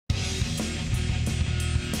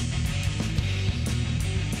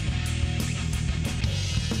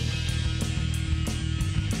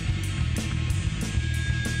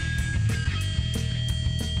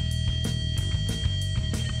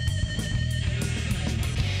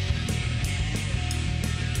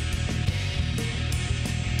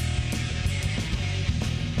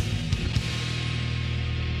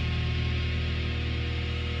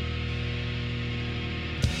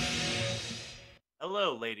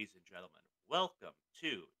Hello, ladies and gentlemen. Welcome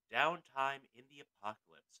to Downtime in the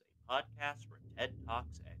Apocalypse, a podcast where Ted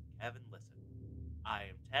talks and Kevin listens. I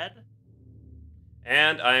am Ted.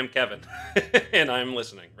 And I am Kevin, and I'm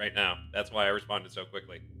listening right now. That's why I responded so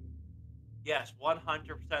quickly. Yes,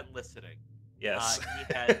 100% listening. Yes.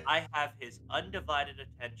 I have his undivided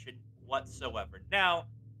attention whatsoever. Now,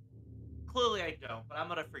 clearly I don't, but I'm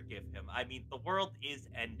going to forgive him. I mean, the world is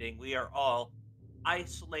ending. We are all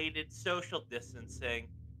isolated, social distancing.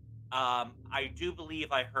 I do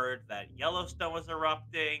believe I heard that Yellowstone was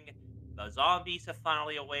erupting, the zombies have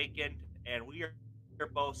finally awakened, and are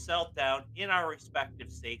both settled down in our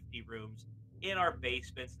respective safety rooms in our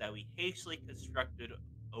basements that we hastily constructed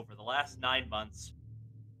over the last 9 months.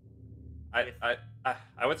 I, With I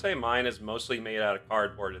I would say mine is mostly made out of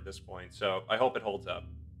cardboard at this point, so I hope it holds up.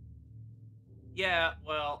 Yeah,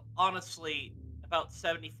 well, honestly, about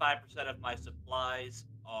 75% of my supplies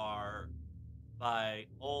are my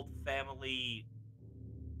old family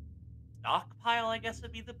stockpile, I guess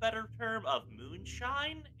would be the better term, of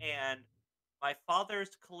moonshine and my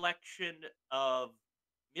father's collection of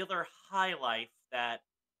Miller High Life that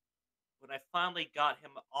when I finally got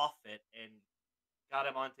him off it and got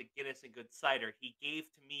him onto Guinness and Good Cider, he gave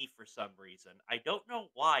to me for some reason. I don't know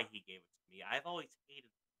why he gave it to me. I've always hated.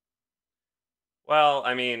 Well,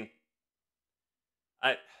 I mean,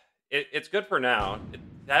 I it's good for now.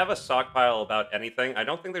 To have a stockpile about anything, I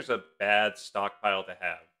don't think there's a bad stockpile to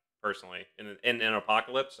have. Personally, in an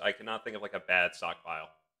apocalypse, I cannot think of like a bad stockpile.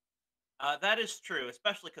 That is true,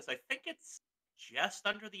 especially because I think it's just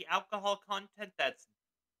under the alcohol content that's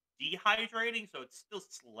dehydrating, so it's still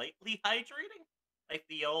slightly hydrating. Like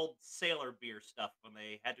the old sailor beer stuff when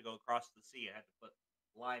they had to go across the sea and had to put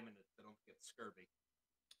lime in it so they don't get scurvy.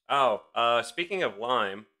 Oh, speaking of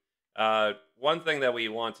lime, one thing that we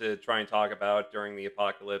want to try and talk about during the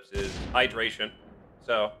apocalypse is hydration.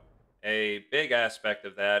 So, a big aspect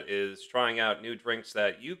of that is trying out new drinks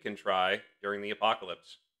that you can try during the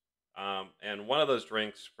apocalypse. And one of those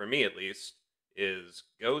drinks, for me at least, is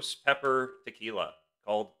Ghost Pepper Tequila,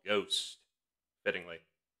 called Ghost, fittingly.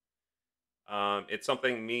 It's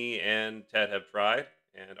something me and Ted have tried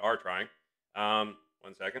and are trying.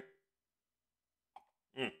 One second.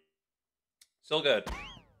 Mm, still good.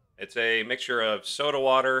 It's a mixture of soda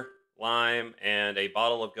water, lime, and a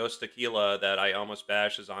bottle of Ghost Tequila that I almost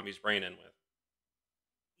bashed a zombie's brain in with.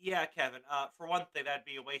 Yeah, Kevin. For one thing, that'd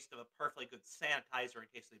be a waste of a perfectly good sanitizer in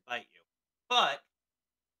case they bite you. But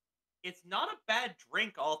it's not a bad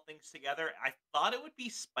drink, all things together. I thought it would be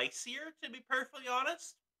spicier, to be perfectly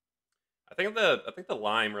honest. I think the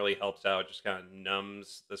lime really helps out, just kind of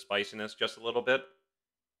numbs the spiciness just a little bit.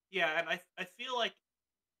 Yeah, and I feel like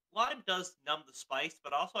lime does numb the spice,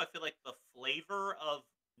 but also I feel like the flavor of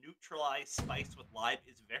neutralized spice with lime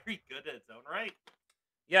is very good in its own right.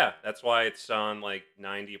 Yeah, that's why it's on like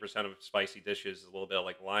 90% of spicy dishes, a little bit of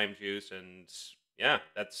like lime juice, and yeah,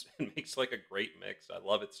 that's it makes like a great mix. I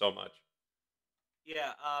love it so much.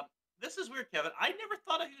 Yeah, this is weird, Kevin. I never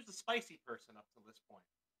thought of you as a spicy person up to this point.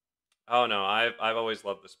 Oh no, I've always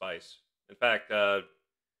loved the spice. In fact,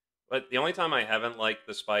 but the only time I haven't liked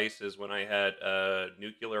the spice is when I had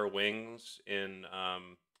nuclear wings in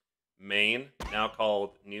Maine, now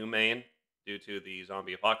called New Maine due to the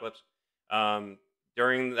zombie apocalypse. Um,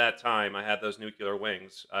 During that time, I had those nuclear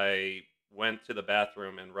wings. I went to the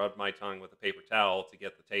bathroom and rubbed my tongue with a paper towel to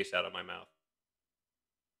get the taste out of my mouth.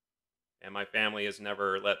 And my family has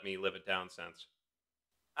never let me live it down since.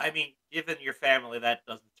 I mean, given your family, that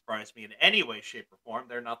doesn't surprise me in any way, shape, or form.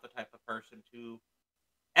 They're not the type of person to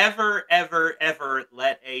ever, ever, ever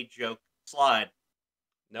let a joke slide.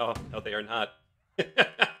 No, no, they are not.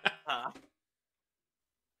 Uh,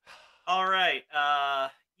 all right.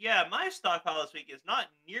 Yeah, my stockpile this week is not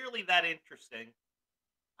nearly that interesting.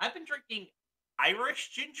 I've been drinking Irish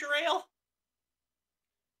ginger ale.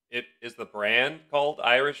 It is the brand called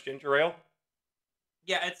Irish Ginger Ale.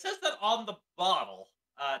 Yeah, it says that on the bottle.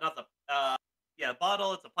 Not the yeah,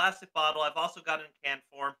 bottle. It's a plastic bottle. I've also got it in can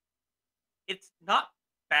form. It's not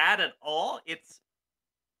bad at all. It's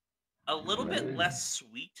a little bit less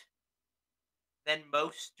sweet than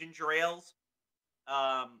most ginger ales,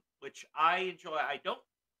 which I enjoy. I don't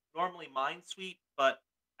normally mind sweet, but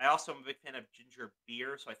I also am a big fan of ginger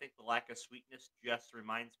beer, so I think the lack of sweetness just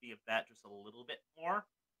reminds me of that just a little bit more.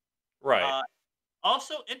 Right. Uh,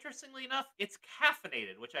 Also, interestingly enough, it's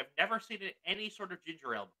caffeinated, which I've never seen in any sort of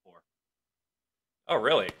ginger ale before. Oh,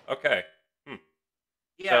 really? Okay. Hmm.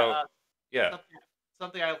 Yeah, So, yeah. something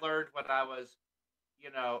something I learned when I was,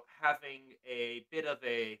 having a bit of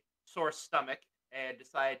a sore stomach and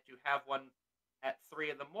decided to have one at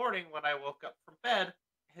 3 in the morning when I woke up from bed.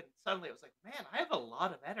 and suddenly it was like, man, I have a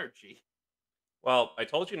lot of energy. Well, I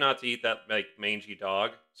told you not to eat that like mangy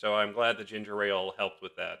dog, so I'm glad the ginger ale helped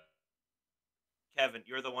with that. Kevin,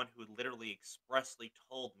 you're the one who literally expressly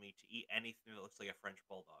told me to eat anything that looks like a French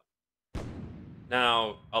bulldog.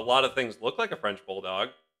 Now, a lot of things look like a French bulldog.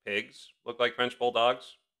 Pigs look like French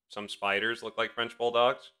bulldogs. Some spiders look like French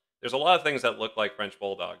bulldogs. There's a lot of things that look like French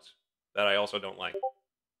bulldogs that I also don't like.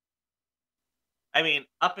 I mean,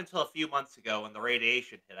 up until a few months ago when the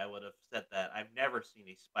radiation hit, I would have said that I've never seen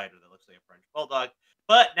a spider that looks like a French bulldog.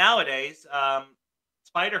 But nowadays,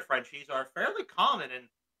 spider Frenchies are fairly common, and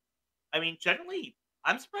I mean, generally,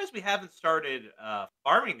 I'm surprised we haven't started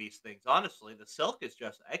farming these things. Honestly, the silk is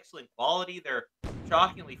just excellent quality. They're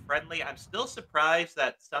shockingly friendly. I'm still surprised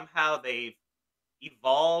that somehow they've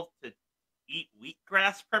evolved to eat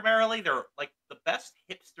wheatgrass primarily. They're like the best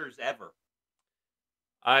hipsters ever.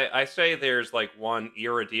 I say there's like one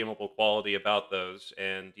irredeemable quality about those,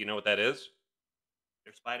 and do you know what that is?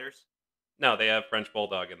 They're spiders. No, they have French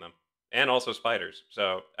bulldog in them, and also spiders.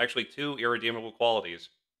 So actually, two irredeemable qualities.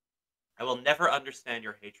 I will never understand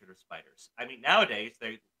your hatred of spiders. I mean, nowadays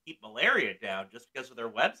they keep malaria down just because of their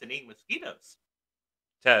webs and eating mosquitoes.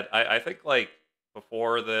 Ted, I think like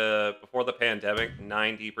before the pandemic,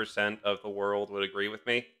 90% of the world would agree with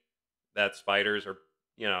me that spiders are,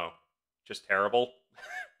 you know, just terrible.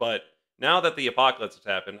 But now that the apocalypse has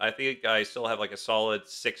happened, I think I still have like a solid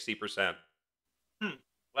 60%. Hmm.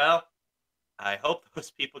 Well, I hope those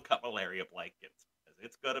people got malaria blankets because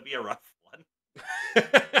it's going to be a rough one.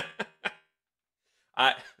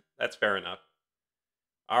 I That's fair enough.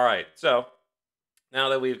 All right. So, now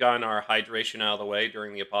that we've gotten our hydration out of the way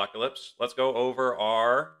during the apocalypse, let's go over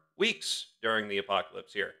our weeks during the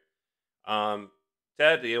apocalypse here. Um,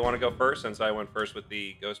 Ted, do you want to go first since I went first with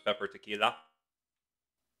the ghost pepper tequila?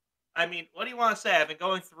 I mean, what do you want to say? I've been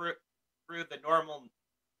going through the normal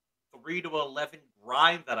 3 to 11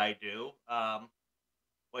 grind that I do,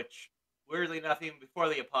 which weirdly enough, even before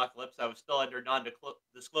the apocalypse, I was still under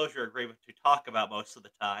non-disclosure agreement to talk about most of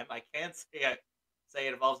the time. I can say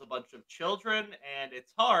it involves a bunch of children, and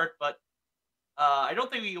it's hard, but I don't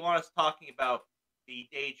think you want us talking about the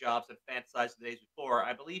day jobs and fantasize the days before.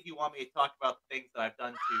 I believe you want me to talk about the things that I've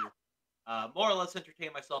done to more or less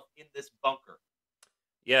entertain myself in this bunker.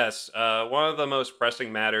 Yes, one of the most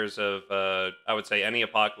pressing matters of, I would say, any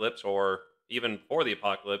apocalypse or even before the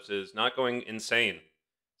apocalypse is not going insane.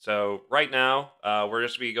 So, right now, we're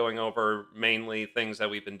just be going over mainly things that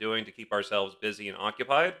we've been doing to keep ourselves busy and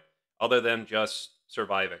occupied, other than just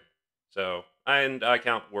surviving. So, and I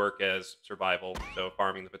count work as survival, so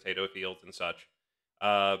farming the potato fields and such.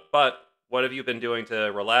 But what have you been doing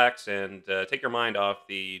to relax and take your mind off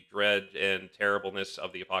the dread and terribleness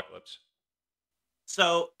of the apocalypse?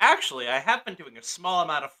 So actually, I have been doing a small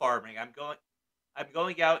amount of farming. I'm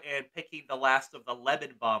going out and picking the last of the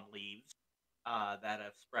lemon balm leaves that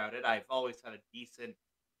have sprouted. I've always had a decent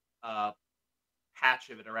uh, patch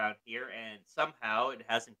of it around here, and somehow it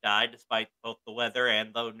hasn't died despite both the weather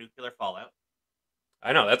and the nuclear fallout.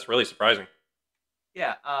 I know, that's really surprising.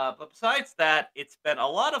 Yeah, but besides that, it's been a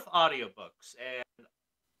lot of audiobooks, and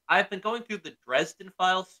I've been going through the Dresden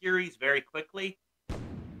Files series very quickly.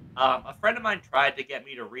 A friend of mine tried to get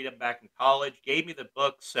me to read them back in college, gave me the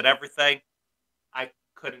books and everything. I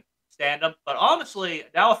couldn't stand them, but honestly,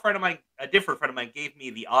 now a different friend of mine, gave me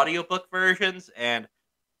the audiobook versions, and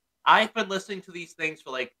I've been listening to these things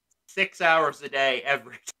for like 6 hours a day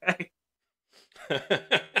every day.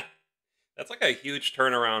 That's like a huge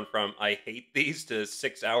turnaround from I hate these to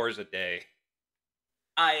 6 hours a day.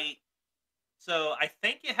 I So I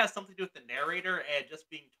think it has something to do with the narrator and just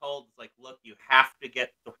being told, it's like, look, you have to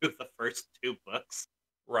get through the first two books.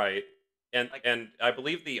 Right. Like, And I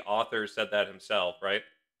believe the author said that himself, right?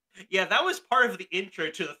 yeah, that was part of the intro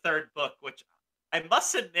to the third book, which I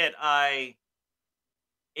must admit,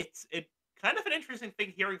 it kind of an interesting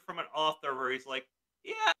thing hearing from an author where he's like,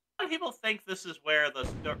 yeah, a lot of people think this is where the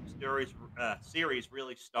stories series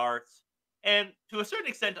really starts, and to a certain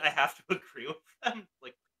extent, I have to agree with them.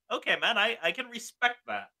 Like, okay, man, I can respect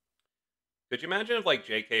that. Could you imagine if like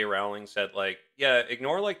J.K. Rowling said like, yeah,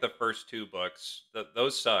 ignore like the first two books.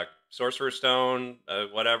 Those suck. Sorcerer's Stone,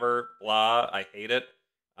 whatever, blah, I hate it.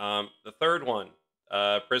 The third one,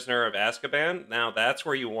 Prisoner of Azkaban. Now that's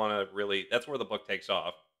where you want to really. That's where the book takes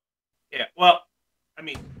off. Yeah, well, I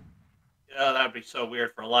mean, that would be so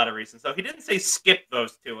weird for a lot of reasons. So he didn't say skip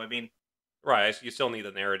those two. I mean, Right. You still need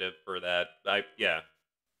the narrative for that. Yeah.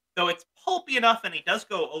 so it's pulpy enough, and he does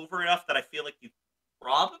go over enough that I feel like you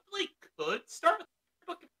probably could start with the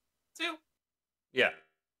book two. Yeah.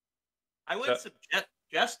 I So wouldn't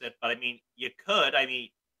suggest it, but I mean, you could. I mean,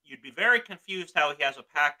 you'd be very confused how he has a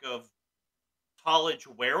pack of college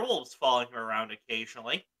werewolves following him around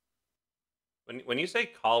occasionally. When you say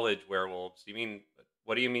college werewolves, you mean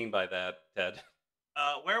what do you mean by that, Ted?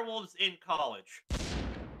 Werewolves in college.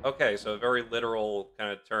 Okay, so a very literal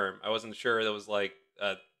kind of term. I wasn't sure that was like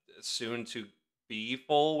soon to be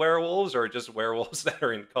full werewolves or just werewolves that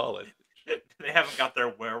are in college. They haven't got their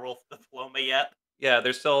werewolf diploma yet. Yeah,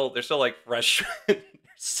 they're still like freshmen. They're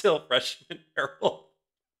still freshman werewolf.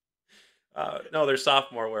 No, they're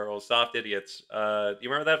sophomore werewolves, soft idiots. Do you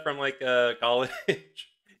remember that from like college?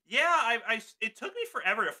 Yeah, it took me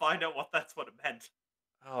forever to find out what it meant.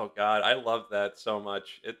 Oh god, I love that so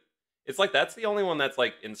much. It's like that's the only one that's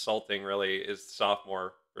like insulting really is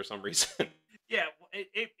sophomore for some reason. Yeah,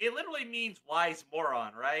 it literally means wise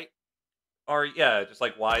moron, right? Or yeah, just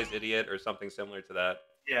like wise idiot or something similar to that.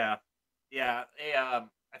 Yeah, yeah.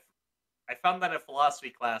 I found that in a philosophy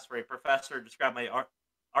class where a professor described my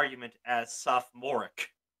argument as sophomoric.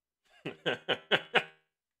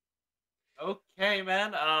 Okay,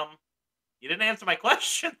 man. You didn't answer my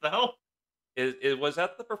question though. Was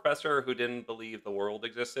that the professor who didn't believe the world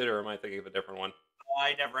existed, or am I thinking of a different one?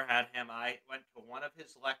 I never had him. I went to one of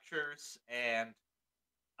his lectures and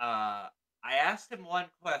I asked him one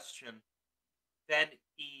question. Then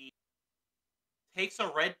he takes a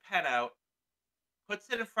red pen out, puts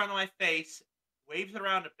it in front of my face, waves it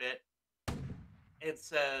around a bit, and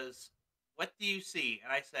says, "What do you see?"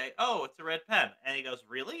 And I say, "Oh, it's a red pen." And he goes,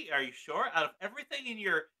 "Really? Are you sure? Out of everything in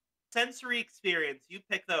your sensory experience, you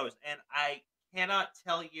pick those." And I cannot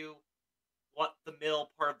tell you what the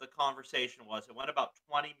middle part of the conversation was. It went about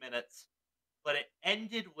 20 minutes, but it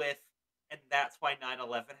ended with, "And that's why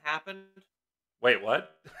 9/11 happened." Wait,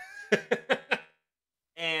 what?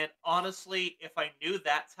 And honestly, if I knew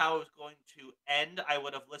that's how it was going to end, I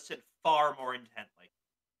would have listened far more intently.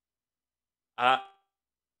 uh,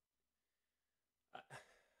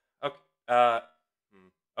 okay.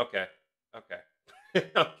 Okay. Okay.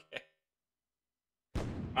 Okay.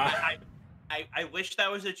 I, Uh, I I wish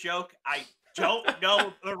that was a joke. I don't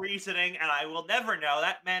know the reasoning, and I will never know.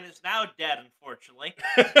 That man is now dead, unfortunately.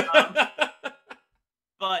 Um,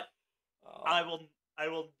 but I oh. will I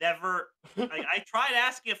will never. I tried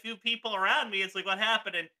asking a few people around me. It's like, what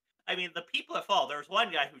happened? And I mean, the people that fall. There was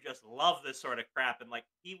one guy who just loved this sort of crap, and like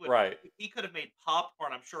Right. he could have made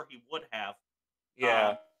popcorn. I'm sure he would have. Yeah.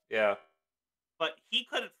 Um, Yeah. but he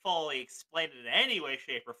couldn't fully explain it in any way,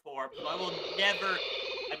 shape, or form. So I will never.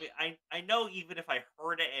 I mean, I know even if I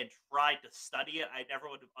heard it and tried to study it, I never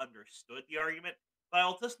would have understood the argument. But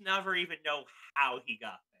I'll just never even know how he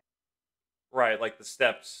got there. Right. Like the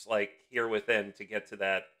steps, like here within to get to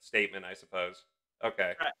that statement, I suppose.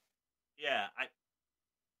 Okay. Right? Yeah.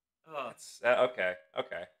 Ugh. That's okay.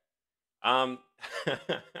 Okay. Um.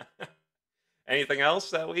 Anything else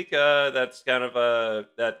that week? That's kind of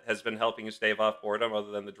that has been helping you stave off boredom,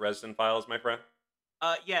 other than the Dresden Files, my friend.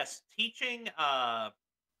 Yes, teaching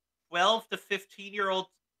 12 to 15-year-old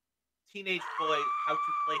teenage boys how to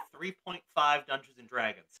play 3.5 Dungeons and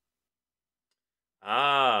Dragons.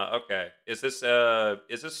 Ah, okay. Is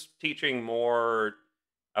this teaching more?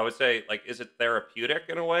 I would say, like, is it therapeutic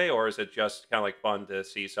in a way, or is it just kind of like fun to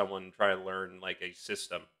see someone try to learn like a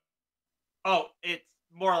system? Oh, it's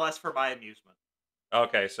more or less for my amusement.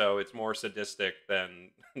 Okay, so it's more sadistic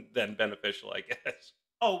than than beneficial, I guess.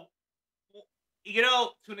 Oh,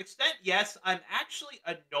 well, to an extent, yes. I'm actually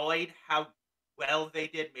annoyed how well they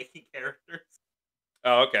did making characters.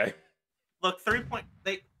 Oh, okay. Look, 3 point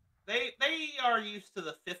they are used to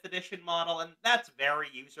the fifth edition model, and that's very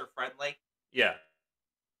user friendly. Yeah.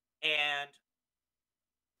 And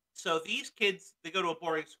so these kids, they go to a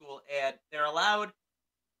boarding school, and they're allowed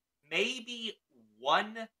maybe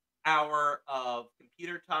 1 hour of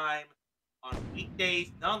computer time on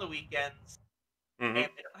weekdays, not on the weekends, Hmm. and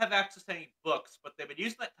they don't have access to any books, but they've been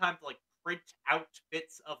using that time to like print out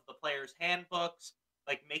bits of the players' handbooks,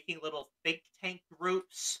 like making little think tank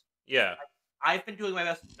groups. Yeah. I've been doing my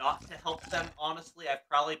best not to help them, honestly. I've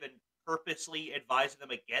probably been purposely advising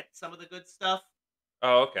them against some of the good stuff,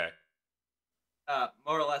 Oh, okay.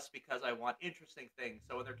 more or less because I want interesting things.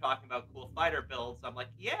 So when they're talking about cool fighter builds, I'm like,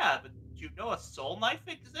 yeah, but did you know a soul knife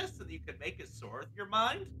exists and you can make a sword with your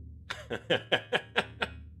mind?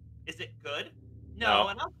 Is it good? No, No.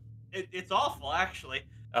 and it's awful, actually.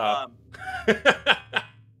 Oh. Um,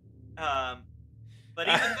 um, but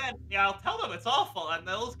even then, yeah, I'll tell them it's awful, and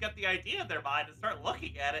they'll just get the idea in their mind and start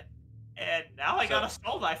looking at it. And now I got so a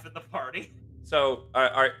soul knife in the party. so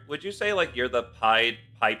would you say like you're the Pied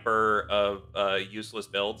Piper of useless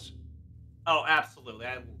builds? Oh, absolutely.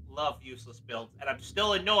 I love useless builds, and I'm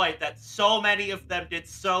still annoyed that so many of them did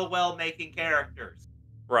so well making characters.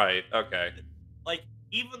 Right. Okay. Like,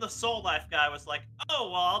 even the Soul Life guy was like, "Oh,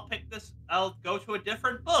 well, I'll pick this. I'll go to a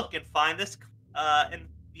different book and find this, and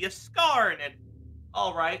be a Scar in it.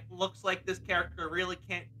 All right, looks like this character really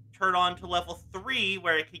can't turn on to level 3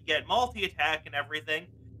 where it can get multi attack and everything.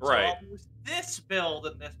 So Right. I'll use this build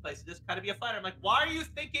in this place. Just kind of be a fighter." I'm like, "Why are you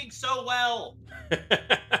thinking so well?"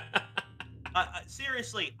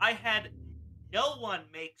 Seriously, I had no one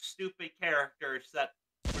make stupid characters that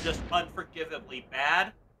were just unforgivably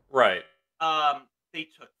bad. Right. They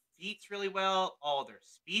took feats really well. All their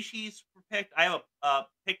species were picked. I have a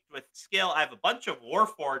picked with skill. I have a bunch of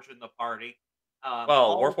Warforged in the party. Well,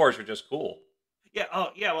 All Warforged are just cool. Yeah.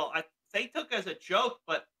 Oh, yeah. Well, they took as a joke,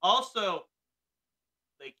 but also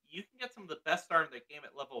like you can get some of the best art in the game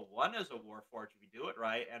at level 1 as a Warforged if you do it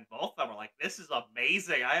right. And both of them are like, this is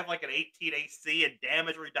amazing. I have like an 18 AC and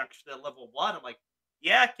damage reduction at level 1. I'm like,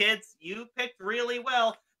 yeah, kids, you picked really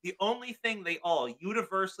well. The only thing they all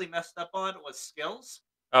universally messed up on was skills.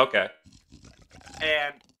 Okay.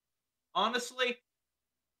 And honestly,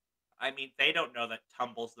 I mean, they don't know that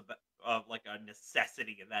Tumble's like a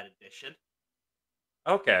necessity in that edition.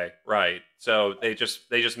 Okay. Right. So they just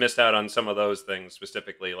missed out on some of those things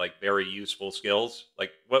specifically, like very useful skills. Like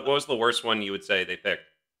what was the worst one you would say they picked?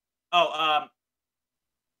 Oh,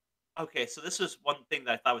 okay. So this is one thing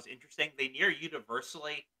that I thought was interesting. They near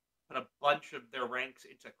universally put a bunch of their ranks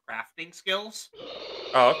into crafting skills.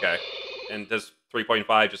 Oh, okay. And does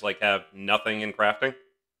 3.5 just like have nothing in crafting?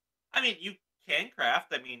 I mean, you can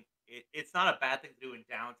craft. I mean, it's not a bad thing to do in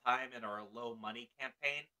downtime in our low money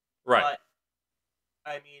campaign. Right. But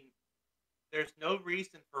I mean, there's no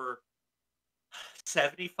reason for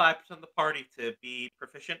 75% of the party to be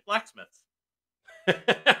proficient blacksmiths.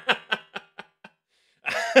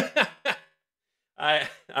 I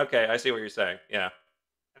okay, I see what you're saying. Yeah.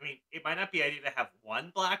 I mean, it might not be ideal to have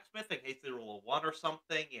one blacksmith in case they roll a one or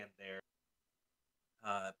something, and their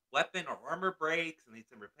weapon or armor breaks and needs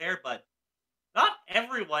some repair. But not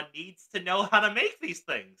everyone needs to know how to make these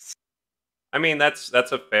things. I mean, that's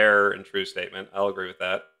a fair and true statement. I'll agree with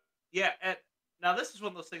that. Yeah, and now this is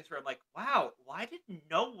one of those things where I'm like, wow, why did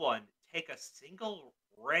no one take a single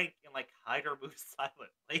rank and like hide or move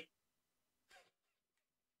silently?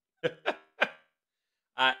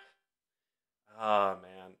 I oh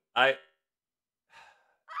man. I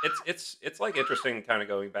it's like interesting kind of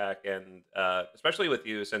going back and especially with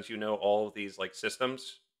you since you know all of these like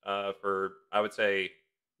systems for I would say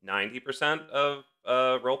 90% of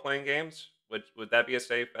role playing games. Would that be a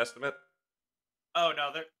safe estimate? Oh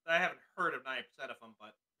no, I haven't heard of 90% of them,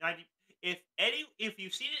 but 90. If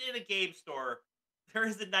you've seen it in a game store, there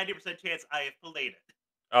is a 90% chance I have played it.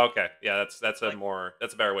 Okay. Yeah, that's a Like, more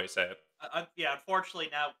that's a better way to say it. yeah, unfortunately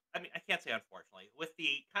now, I mean, I can't say unfortunately, with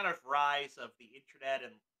the kind of rise of the internet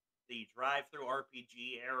and the drive-through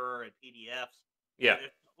RPG era and PDFs, Yeah.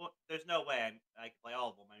 there's no way I can play all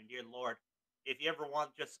of them. I mean, dear lord, if you ever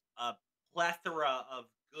want just a plethora of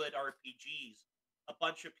good RPGs, a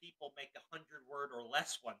bunch of people make 100 word or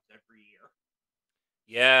less ones every year.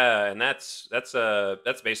 Yeah, and that's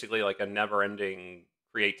basically like a never-ending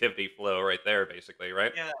creativity flow right there basically,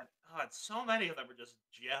 right? Yeah, God, so many of them are just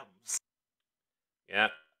gems. Yeah.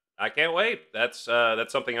 I can't wait. That's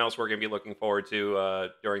something else we're going to be looking forward to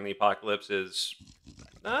during the apocalypse is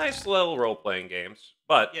nice little role-playing games.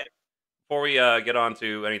 But Yeah. before we get on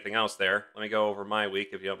to anything else there, let me go over my week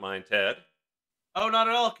if you don't mind, Ted. Oh, not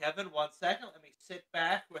at all, Kevin. 1 second. Let me sit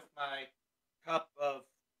back with my cup of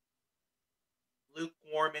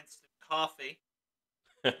lukewarm instant coffee.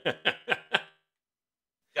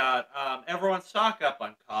 God, everyone stock up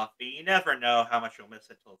on coffee. You never know how much you'll miss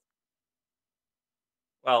it till.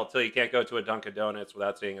 Well, till you can't go to a Dunkin' Donuts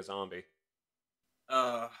without seeing a zombie.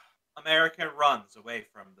 Uh, America runs away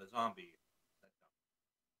from the zombie.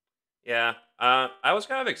 Yeah, I was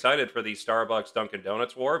kind of excited for the Starbucks Dunkin'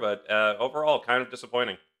 Donuts war, but overall, kind of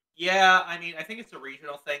disappointing. Yeah, I mean, I think it's a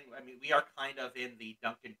regional thing. I mean, we are kind of in the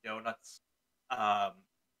Dunkin' Donuts um,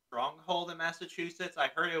 stronghold in Massachusetts. I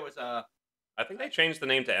heard it was a I think they changed the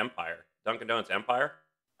name to Empire. Dunkin' Donuts Empire.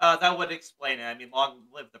 that would explain it. I mean, long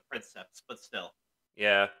live the princeps, but still.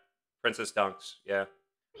 Yeah, Princess Dunks. Yeah.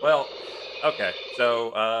 Well, okay.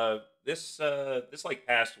 So this like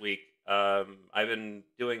past week, I've been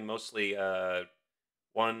doing mostly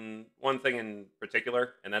one thing in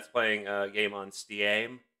particular, and that's playing a game on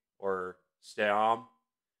Steam or Steam,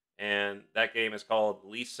 and that game is called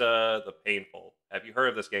Lisa the Painful. Have you heard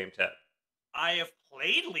of this game, Ted? I have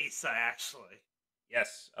played Lisa actually.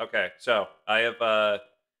 Yes. Okay. So I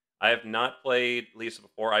have not played Lisa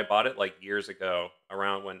before. I bought it like years ago,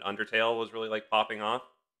 around when Undertale was really like popping off.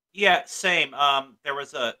 Yeah, same. There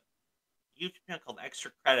was a YouTube channel called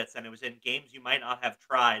Extra Credits, and it was in games you might not have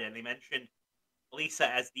tried, and they mentioned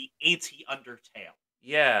Lisa as the anti Undertale.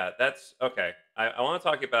 Yeah, that's okay. I want to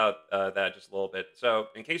talk about that just a little bit. So,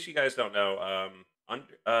 in case you guys don't know,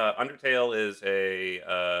 Undertale is a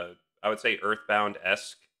I would say Earthbound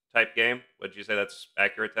esque type game. Would you say that's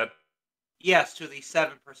accurate, Ted? Yes, to the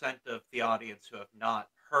 7% of the audience who have not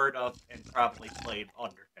heard of and probably played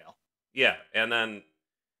Undertale. Yeah, and then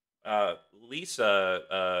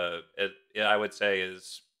Lisa, yeah, I would say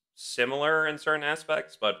is similar in certain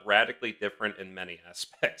aspects, but radically different in many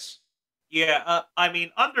aspects. Yeah, I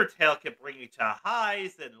mean, Undertale can bring you to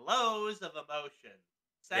highs and lows of emotion,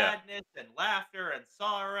 Yeah, sadness and laughter and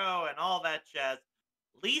sorrow and all that jazz.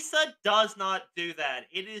 Lisa does not do that.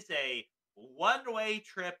 It is a one-way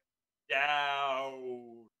trip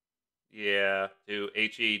down. yeah,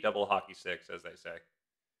 to double hockey sticks, as they say.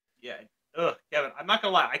 Yeah. Ugh, Kevin, I'm not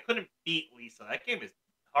gonna lie. I couldn't beat Lisa. That game is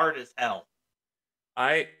hard as hell.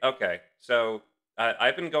 Okay. So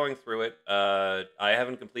I've been going through it. I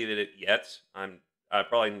haven't completed it yet. I'm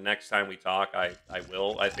probably next time we talk, I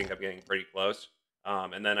will. I think I'm getting pretty close.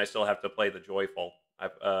 And then I still have to play the joyful.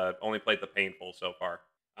 I've only played the painful so far.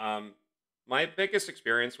 Um, my biggest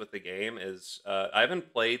experience with the game is I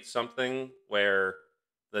haven't played something where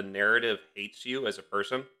the narrative hates you as a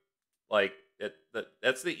person. Like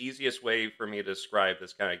that's the easiest way for me to describe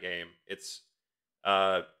this kind of game.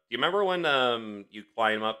 Do you remember when you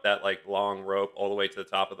climb up that like long rope all the way to the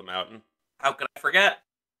top of the mountain? How could I forget?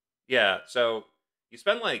 Yeah, so you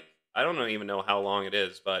spend like I don't know even know how long it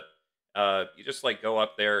is, but you just like go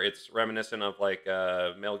up there. It's reminiscent of like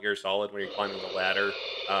Metal Gear Solid when you're climbing the ladder,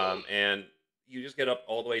 and you just get up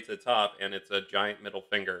all the way to the top, and it's a giant middle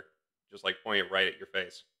finger, just like pointing right at your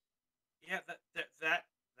face. Yeah, that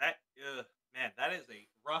man, that is a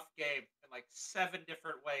rough game in like 7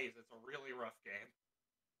 different ways. It's a really rough game.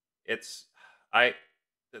 It's I.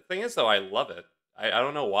 The thing is though, I love it. I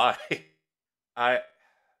don't know why. I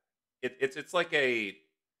it's like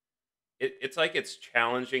it's like it's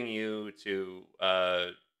challenging you to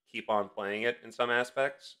keep on playing it in some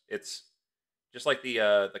aspects. It's just like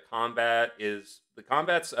the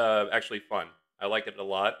combat's actually fun. I like it a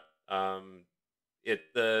lot.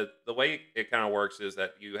 The way it kind of works is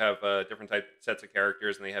that you have different type sets of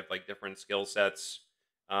characters and they have like different skill sets.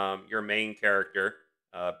 Your main character,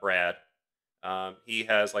 Brad, he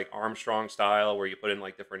has like Armstrong style where you put in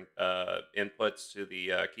like different inputs to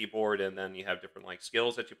the keyboard and then you have different like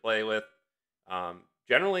skills that you play with.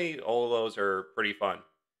 Generally, all of those are pretty fun.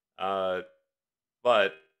 Uh,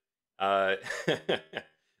 but uh,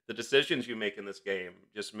 the decisions you make in this game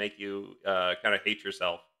just make you kind of hate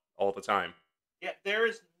yourself all the time. Yeah, there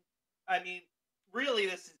is. I mean, really,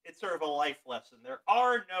 this is it's sort of a life lesson. There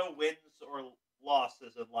are no wins or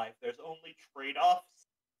losses in life. There's only trade offs.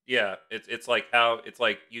 Yeah, it's like how it's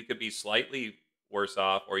like you could be slightly worse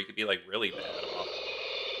off, or you could be like really bad off.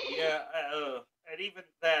 Yeah, and even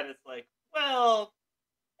then, it's like, well,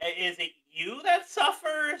 is it you that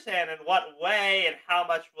suffers, and in what way, and how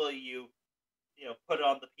much will you, put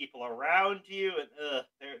on the people around you?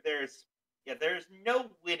 And there's no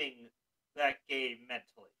winning that game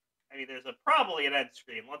mentally. I mean, there's probably an end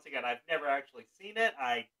screen. Once again, I've never actually seen it.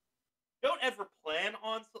 I don't ever plan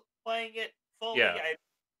on playing it fully. Yeah.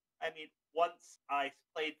 I mean, once I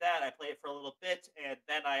played that, I played it for a little bit, and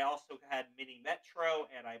then I also had Mini Metro,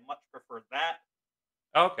 and I much preferred that.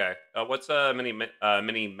 Okay. What's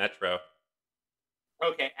mini Metro?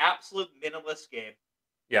 Okay, absolute minimalist game.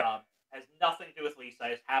 Yeah. Has nothing to do with Lisa.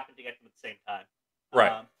 I just happened to get them at the same time.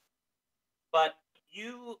 Right. Um, but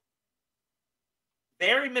you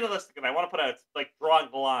very minimalistic, and I want to put out like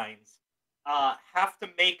drawing lines. Have to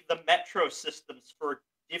make the metro systems for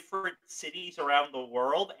different cities around the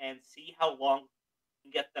world and see how long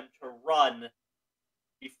you can get them to run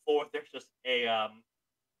before there's just a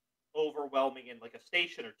overwhelming in like a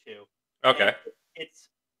station or two. And Okay. it's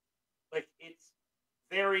it's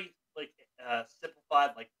very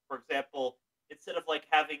simplified. Like for example, instead of like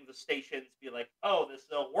having the stations be like, oh, this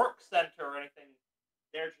is a work center or anything,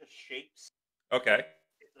 they're just shapes. Okay.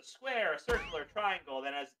 It's a square, a circle, or triangle.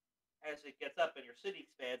 Then as it gets up and your city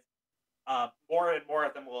expands, more and more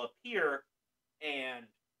of them will appear, and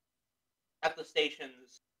at the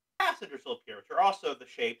stations, passengers will appear, which are also the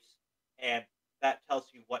shapes, and that tells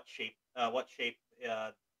you what shape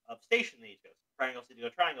of station they need to go. So triangles need to go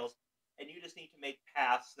triangles, and you just need to make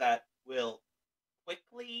paths that will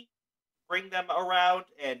quickly bring them around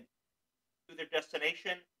and to their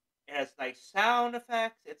destination. It has nice sound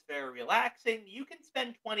effects. It's very relaxing. You can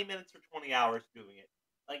spend 20 minutes or 20 hours doing it.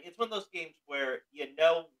 Like it's one of those games where you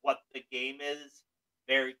know what the game is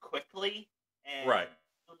very quickly, and Right.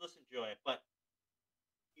 you'll just enjoy it. But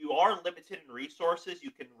you are limited in resources.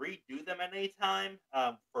 You can redo them at any time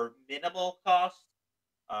for minimal cost.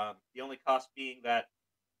 The only cost being that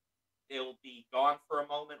it'll be gone for a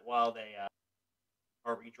moment while they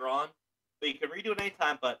are redrawn. But you can redo it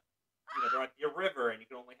anytime. But they're like your river, and you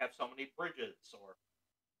can only have so many bridges, or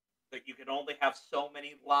that you can only have so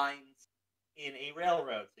many lines in a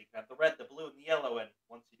railroad. So you can have the red, the blue, and the yellow. And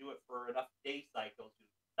once you do it for enough day cycles, you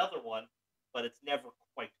do another one. But it's never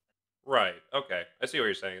quite. Right. Okay. I see what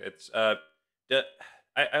you're saying. It's d-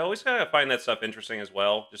 I always kind of find that stuff interesting as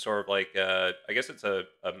well. Just sort of like I guess it's a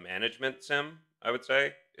management sim. I would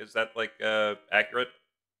say is that like accurate?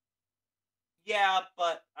 Yeah,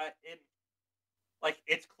 but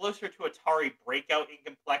it's closer to Atari Breakout in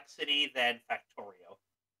complexity than Factorio.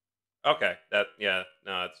 Okay. That yeah.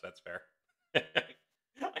 No, that's fair.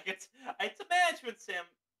 Like it's a management sim,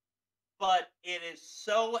 but it is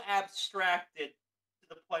so abstracted to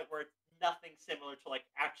the point where it's nothing similar to like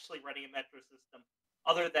actually running a metro system,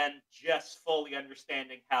 other than just fully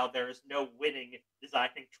understanding how there is no winning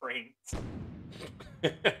designing trains.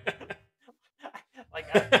 like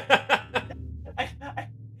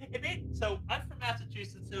it made so I'm from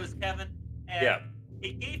Massachusetts, so is Kevin, and Yeah.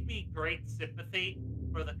 it gave me great sympathy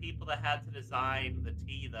for the people that had to design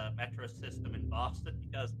the metro system in Boston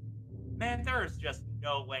because man, there is just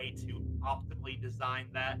no way to optimally design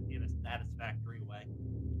that in a satisfactory way.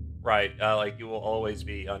 Right. Like you will always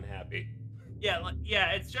be unhappy. Yeah,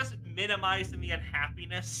 it's just minimizing the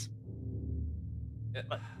unhappiness, Eh,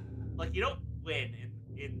 but like you don't win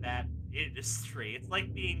in that industry. It's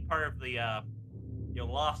like being part of the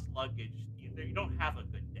lost luggage. You don't have a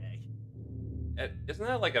good day. Isn't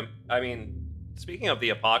that like a? I mean, speaking of the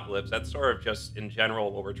apocalypse, that's sort of just in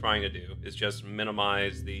general what we're trying to do is just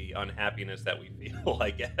minimize the unhappiness that we feel.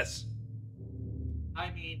 I guess.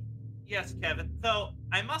 I mean, yes, Kevin. Though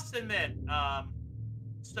I must admit,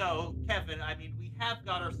 so Kevin, I mean, we have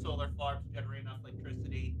got our solar farms generating enough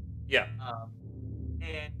electricity, Yeah. um,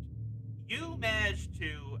 and you managed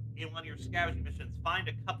to, in one of your scavenging missions, find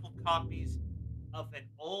a couple copies of an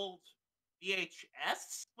old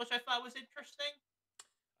VHS, which I thought was interesting.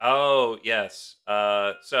 Oh yes.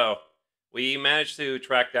 So we managed to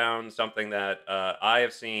track down something that I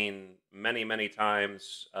have seen many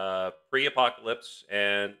times pre-apocalypse,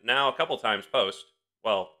 and now a couple times post.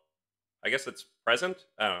 Well, I guess it's present.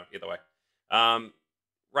 I don't know. Either way. Um,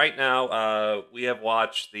 right now, we have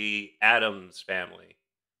watched the Adams Family,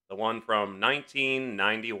 the one from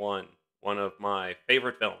 1991, one of my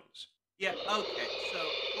favorite films. Yeah. Okay. So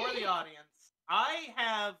for the audience, I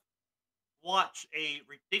have watched a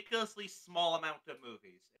ridiculously small amount of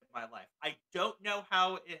movies in my life. I don't know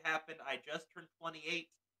how it happened. I just turned 28,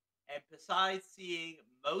 and besides seeing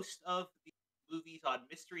most of the movies on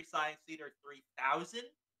Mystery Science Theater 3000,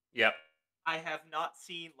 Yep. I have not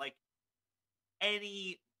seen like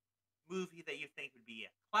any movie that you think would be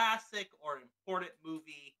a classic or an important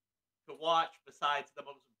movie to watch besides the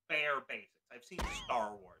most bare basics. I've seen Star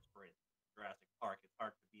Wars, for instance, Jurassic Park. It's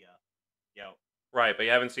hard to be a, you know, Right, but you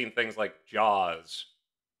haven't seen things like Jaws.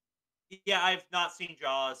 yeah, I've not seen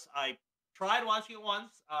Jaws. I tried watching it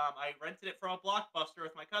once. I rented it from a Blockbuster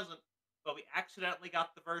with my cousin, but we accidentally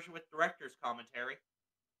got the version with director's commentary,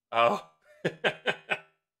 Oh.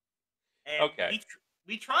 and Okay.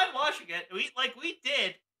 we tried watching it. We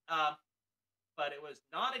did, um, but it was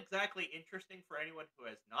not exactly interesting for anyone who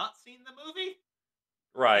has not seen the movie.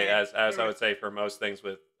 Right, And as there I was would say for most things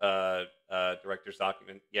with director's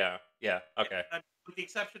document. Yeah, yeah, Yeah, okay. with the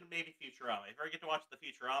exception of maybe Futurama. If you ever get to watch the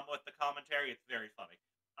Futurama with the commentary, it's very funny.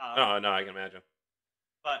 Um, Oh no, I can imagine.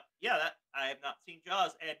 but yeah, that I have not seen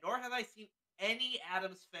Jaws, and nor have I seen any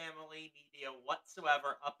Adams Family media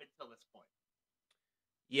whatsoever up until this point.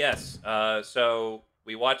 Yes. So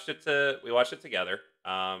we watched it together.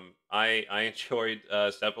 I enjoyed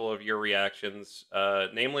several of your reactions,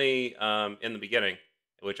 namely in the beginning,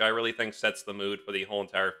 which I really think sets the mood for the whole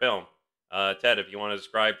entire film. Ted, if you want to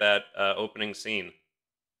describe that opening scene.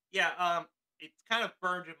 Yeah, it's kind of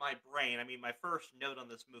burned in my brain. I mean, my first note on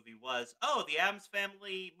this movie was, "Oh, the Adams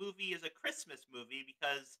Family movie is a Christmas movie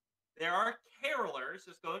because there are carolers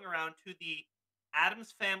just going around to the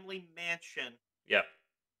Adams Family mansion. Yep.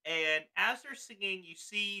 And as they're singing, you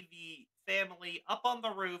see the family up on the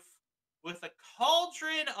roof with a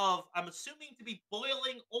cauldron of, I'm assuming to be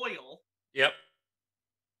boiling oil, Yep.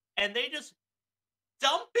 and they just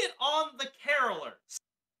dump it on the carolers.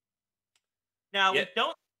 Now Yeah.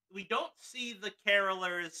 we don't see the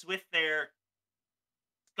carolers with their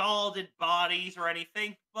scalded bodies or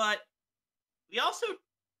anything, but we also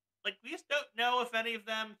we just don't know if any of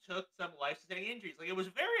them took some life-sustaining injuries. Like it was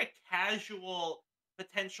very a casual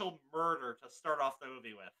potential murder to start off the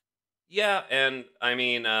movie with. Yeah, and I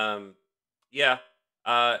mean, yeah,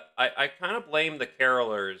 I kind of blame the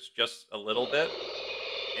carolers just a little bit,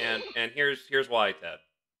 and here's why, Ted.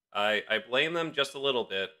 I blame them just a little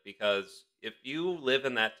bit because if you live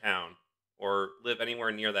in that town or live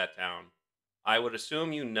anywhere near that town, I would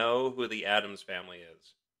assume you know who the Adams family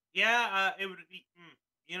is. Yeah, it would be.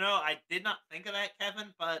 I did not think of that,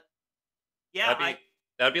 Kevin, but yeah, That'd be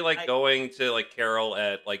that'd be like going to like Carol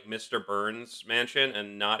at like Mr. Burns' mansion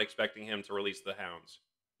and not expecting him to release the hounds.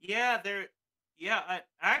 yeah, yeah.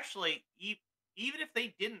 Actually, even if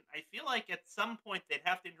they didn't, I feel like at some point they'd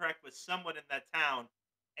have to interact with someone in that town,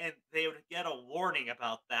 and they would get a warning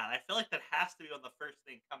about that. I feel like that has to be when the first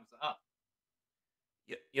thing comes up.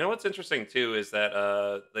 Yeah, you know what's interesting too is that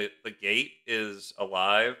the gate is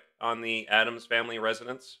alive on the Adams family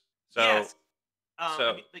residence. So Yes, I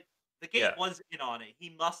so mean the gate yeah, was in on it. He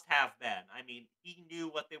must have been. I mean, he knew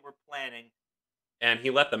what they were planning. and he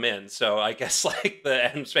let them in. So I guess like the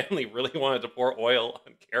Adams family really wanted to pour oil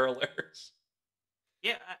on carolers.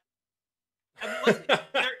 Yeah, I mean, listen,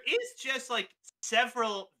 there is just like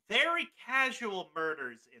several very casual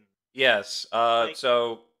murders in Yes. like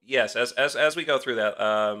So yes, as we go through that,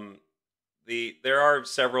 there are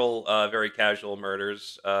several very casual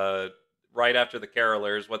murders. Right after the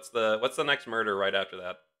carolers, what's the next murder right after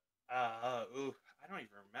that? I don't even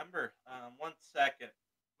remember. 1 second.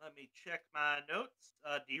 Let me check my notes.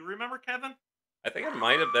 Do you remember, Kevin? I think it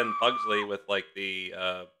might have been Pugsley with like the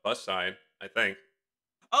bus sign. I think.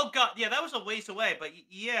 Oh God, yeah, that was a ways away, but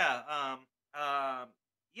yeah,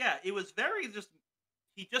 yeah, it was very just.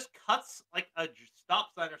 He just cuts like a stop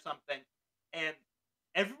sign or something, and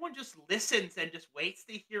everyone just listens and just waits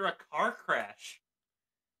to hear a car crash.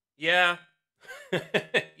 Yeah.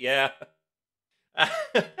 Yeah.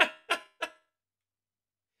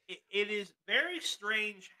 It is very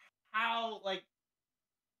strange how like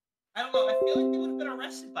I don't know. I feel like they would have been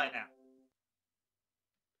arrested by now.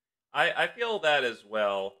 I feel that as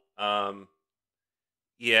well.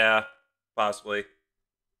 Yeah, possibly.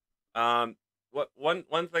 What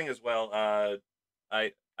one thing as well, I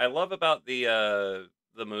love about the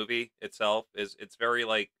movie itself is it's very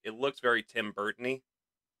like it looks very Tim Burton-y.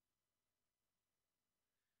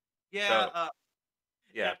 Yeah, So,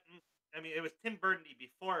 yeah. yeah. I mean, it was Tim Burton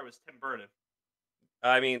before it was Tim Burton.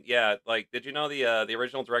 I mean, yeah, like did you know the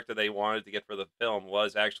original director they wanted to get for the film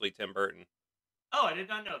was actually Tim Burton? Oh, I did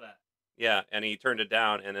not know that. Yeah, and he turned it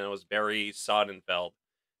down, and then it was Barry Sonnenfeld,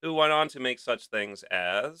 who went on to make such things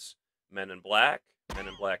as Men in Black, Men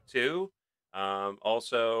in Black 2.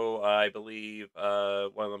 Also, I believe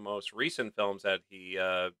one of the most recent films that he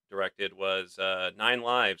directed was Nine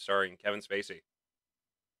Lives, starring Kevin Spacey.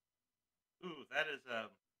 Ooh, that is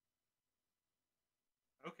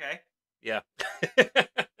okay. Yeah.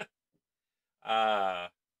 uh,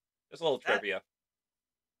 just a little That trivia.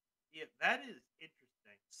 yeah, that is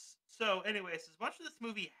interesting. So, anyways, as much as this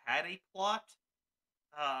movie had a plot,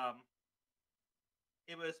 um,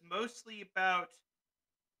 it was mostly about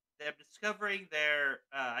them discovering their.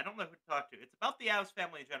 I don't know who to talk to. It's about the Adams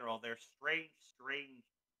family in general. Their strange.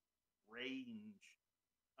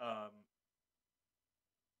 Um,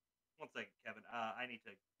 1 second, Kevin. I need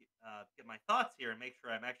to get my thoughts here and make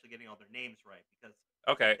sure I'm actually getting all their names right because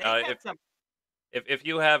Okay. they had some. If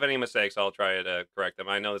you have any mistakes, I'll try to correct them.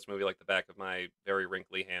 I know this movie like the back of my very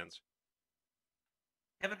wrinkly hands.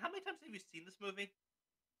 Kevin, how many times have you seen this movie?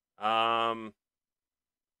 Um,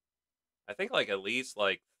 I think like at least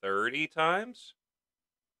like 30 times.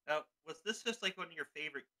 Was this just like one of your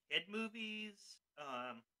favorite kid movies?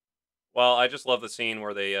 Well, I just love the scene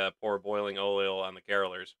where they pour boiling oil on the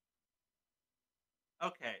carolers.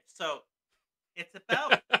 Okay, so it's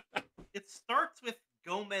about. It starts with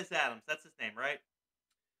Gomez Adams. That's his name, right?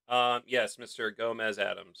 Yes, Mr. Gomez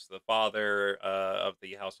Adams, the father of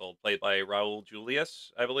the household, played by Raul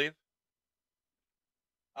Julius, I believe.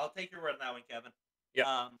 I'll take your word on that one, Kevin. Yeah.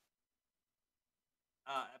 Um,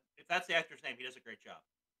 if that's the actor's name, he does a great job.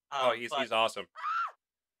 Oh, Um, but he's awesome.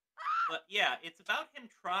 but yeah, it's about him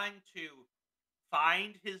trying to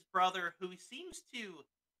find his brother, who he seems to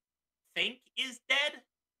think is dead. Like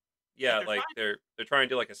Yeah, they're like trying. they're trying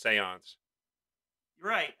to do like a séance.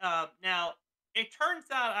 Right. Now it turns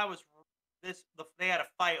out they had a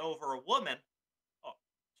fight over a woman, oh,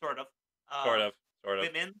 sort of. Sort Um, of, sort of.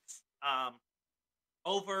 women's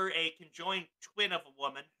over a conjoined twin of a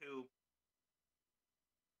woman who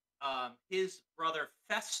his brother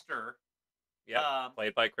Fester Yep, um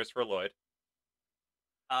played by Christopher Lloyd.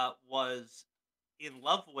 was in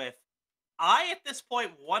love with. I at this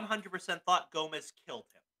point 100% thought Gomez killed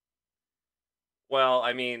him. Well,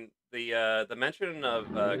 I mean, the mention of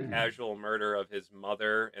casual murder of his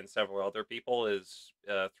mother and several other people is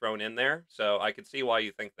thrown in there, so I could see why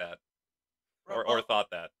you think that or Well, thought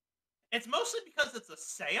that. it's mostly because it's a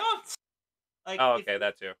séance. Like, Oh, okay,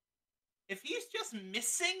 that too. if he's just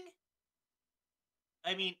missing,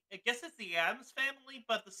 I mean, I guess it's the Adams family,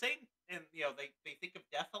 but the same, and they think of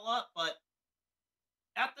death a lot, but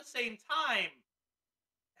at the same time,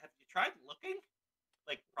 have you tried looking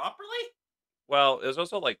like properly? Well, it was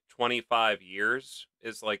also like 25 years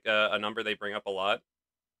is like a number they bring up a lot.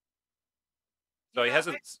 So he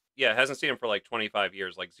Yeah, hasn't seen him for like 25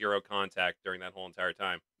 years, like zero contact during that whole entire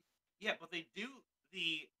time. yeah, but they do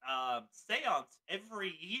the séance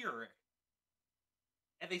every year,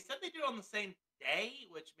 and they said they do it on the same day,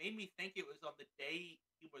 which made me think it was on the day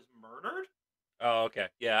he was murdered. Oh, okay.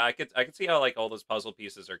 Yeah, I could see how like all those puzzle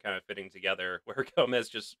pieces are kind of fitting together where Gomez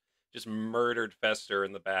just murdered Fester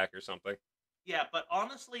in the back or something. Yeah, but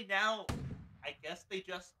honestly, now I guess they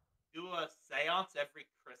just do a séance every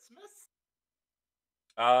Christmas.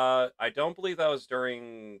 I don't believe that was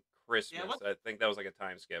during Yeah, Christmas. what? I think that was like a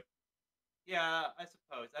time skip. Yeah, I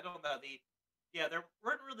suppose. I don't know. Yeah, there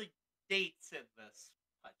weren't really dates in this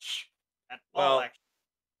much at all.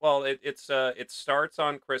 Well, Actually, it starts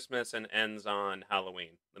on Christmas and ends on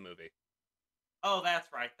Halloween, the movie. oh,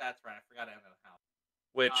 that's right. That's right. I forgot to end on how.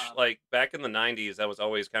 Which like back in the 90s that was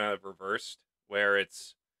always kind of reversed where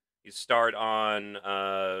it's you start on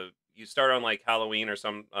like Halloween or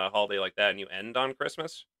some holiday like that and you end on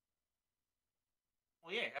Christmas.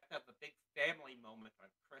 Well, yeah, you have to have the big family moment on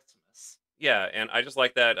Christmas. Yeah, and I just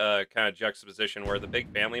like that kind of juxtaposition where the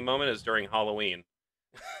big family moment is during Halloween.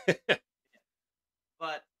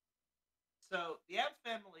 But so the Adams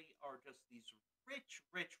family are just these rich,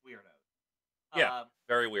 rich weirdos. Yeah, Um,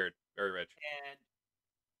 very weird, very rich. and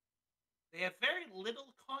they have very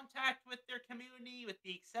little contact with their community, with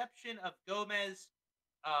the exception of Gomez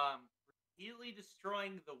repeatedly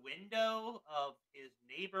destroying the window of his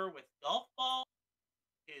neighbor with golf balls.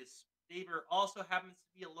 His neighbor also happens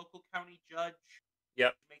to be a local county judge,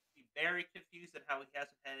 Yep. which makes me very confused on how he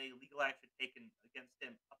hasn't had any legal action taken against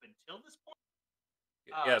him up until this point.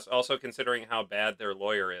 Um, Yes, also considering how bad their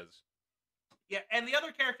lawyer is. yeah, and the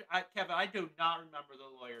other character, Kevin, I do not remember the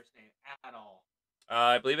lawyer's name at all.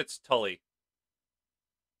 I believe it's Tully.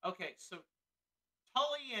 Okay, so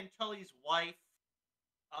Tully and Tully's wife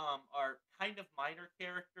are kind of minor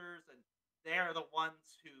characters, and they're the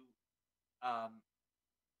ones who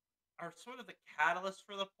are sort of the catalyst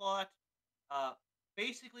for the plot. Uh,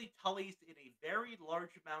 Basically, Tully's in a very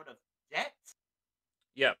large amount of debt.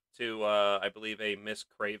 Yep, to I believe a Miss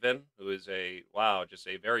Craven, who is a wow, just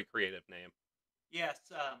a very creative name. Yes,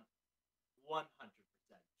 100%.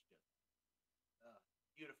 Just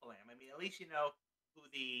beautiful name. I mean, at least you know who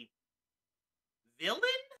the villain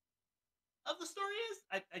of the story is.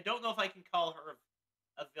 I don't know if I can call her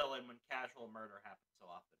a villain when casual murder happens so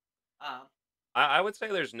often. Um, I would say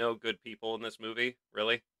there's no good people in this movie,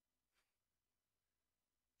 really.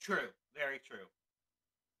 True, very true.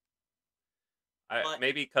 I But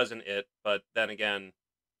maybe cousin it, but then again,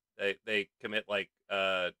 they commit like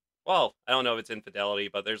well, I don't know if it's infidelity,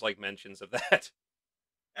 but there's like mentions of that.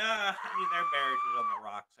 I mean, their marriage is on the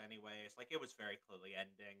rocks anyway. It's like it was very clearly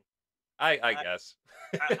ending. I I, guess.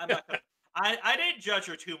 I'm not gonna. I didn't judge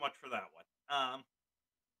her too much for that one.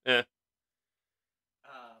 Eh,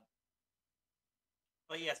 Uh,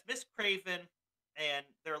 but yes, Miss Craven and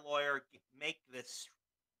their lawyer make this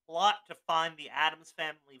plot to find the Adams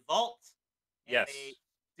family vault, and they yes.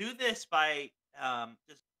 do this by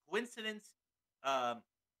just coincidence. Um,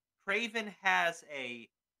 Craven has a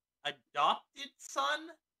adopted son.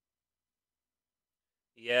 Uh,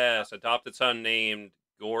 Yes, adopted son named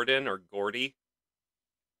Gordon or Gordy.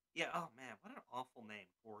 yeah. Oh man, what an awful name,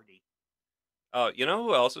 Gordy. Oh, you know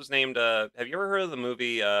who else was named have you ever heard of the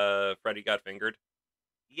movie Freddy Got Fingered?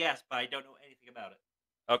 Yes, but I don't know anything about it.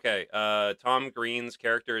 Okay, Tom Green's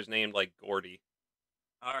character is named like Gordy.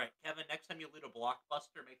 All right, Kevin. Next time you loot a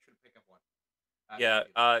blockbuster, make sure to pick up one. I gotta Yeah,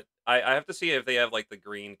 do that. I have to see if they have like the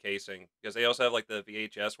green casing because they also have like the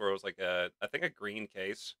VHS where it was like a I think a green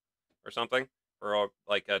case or something for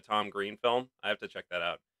like a Tom Green film. I have to check that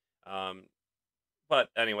out. Um, but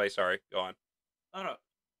anyway, sorry, go on. Oh no,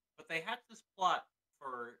 but they had this plot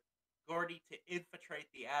for Gordy to infiltrate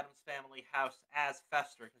the Adams family house as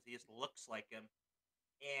Fester because he just looks like him,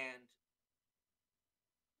 and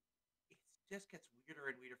it just gets weirder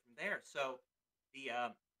and weirder from there. So the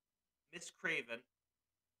Miss Craven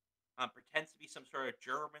pretends to be some sort of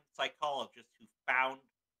German psychologist who found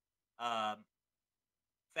um,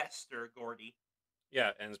 Fester Gordy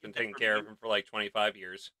Yeah, and has in been the taking care of Bermuda. him for like 25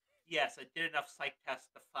 years. yes, I did enough psych tests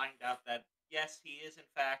to find out that yes, he is in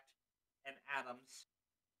fact an Adams,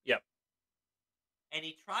 Yep. and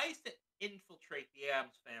he tries to infiltrate the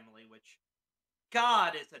Adams family, which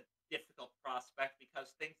God is a difficult prospect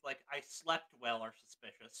because things like I slept well are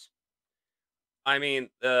suspicious. I mean,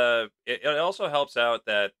 it also helps out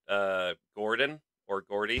that Gordon or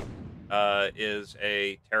Gordy is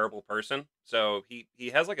a terrible person. So he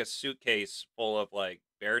has like a suitcase full of like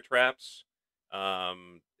bear traps.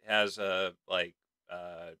 Has like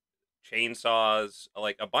uh, chainsaws,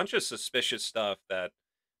 like a bunch of suspicious stuff that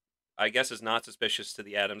I guess is not suspicious to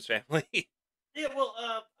the Adams family. Yeah, well,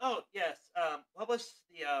 oh yes, what was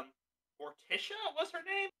the Morticia? Was her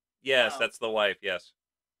name? Yes, Um, that's the wife. Yes.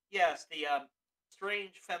 yes, the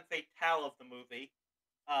strange femme fatale of the movie.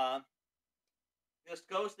 Um, just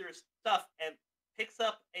goes through his stuff and picks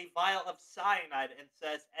up a vial of cyanide and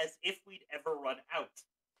says, "As if we'd ever run out."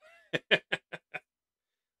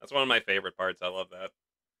 That's one of my favorite parts. I love that.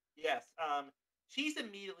 Yes, she's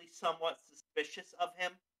immediately somewhat suspicious of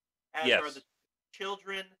him, as are the Yes.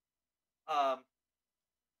 children. Um,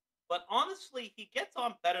 but honestly, he gets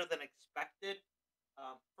on better than expected.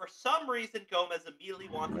 For some reason, Gomez immediately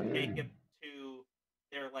wants to take him to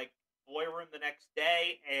their like boy room the next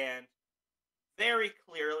day, and very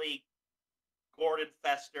clearly, Gordon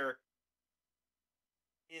Fester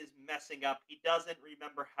is messing up. He doesn't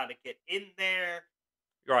remember how to get in there.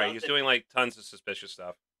 Right. He's Doesn't doing like tons of suspicious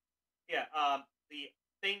stuff. Yeah. The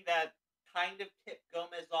thing that kind of tipped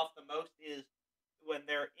Gomez off the most is when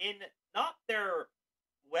they're in not their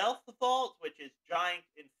wealth vault, which is giant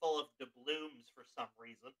and full of doubloons for some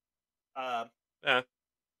reason. Um, Yeah,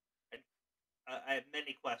 and, I have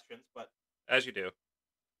many questions, but as you do.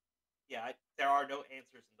 yeah, there are no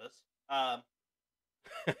answers in this.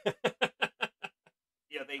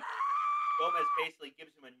 They Gomez basically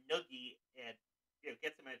gives him a noogie and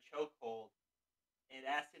gets him in a chokehold and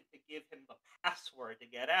asks him to give him the password to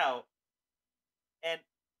get out, and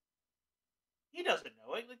he doesn't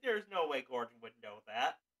know it. Like, there's no way Gordon would know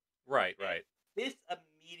that. Right, And right. this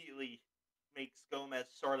immediately makes Gomez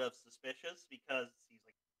sort of suspicious because he's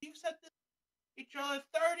like, "You've said this to each other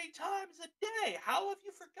 30 times a day. How have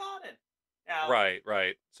you forgotten?" Now, Right,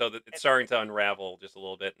 right. So that it's and, starting to unravel just a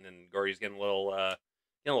little bit, and then Gordy's getting a little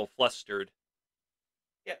flustered.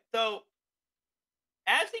 yeah, so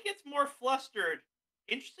as he gets more flustered,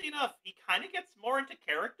 interesting enough, he kind of gets more into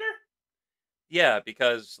character. Yeah,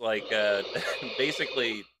 because like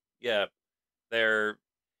basically, yeah, they're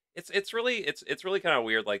it's really kind of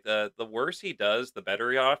weird. Like the worse he does, the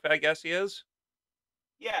better he off I guess he is.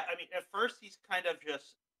 Yeah, I mean, at first he's kind of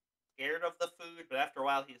just scared of the food, but after a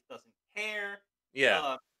while he just doesn't care. Yeah,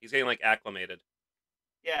 Uh, he's getting like acclimated.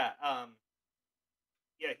 yeah,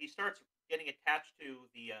 yeah, he starts getting attached to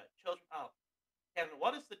the children. Oh, Kevin,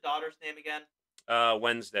 what is the daughter's name again?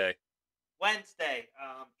 Wednesday. Wednesday.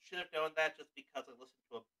 Should have known that just because I listened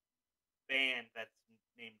to a band that's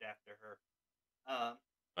named after her. Um,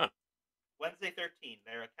 Huh. Wednesday 13.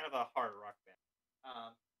 They're kind of a hard rock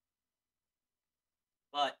band.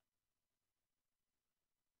 But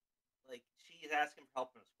like she's asking for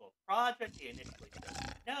help in a school project. He initially says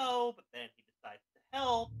no, but then he decides to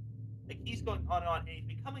help. Like he's going on and on, and he's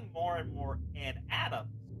becoming more and more an Adams.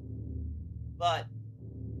 But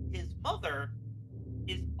his mother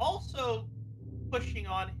is also pushing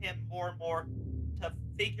on him more and more to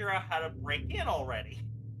figure out how to break in already.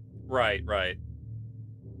 Right, right.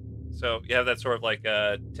 So you have that sort of like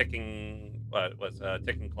ticking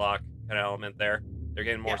ticking clock kind of element there. They're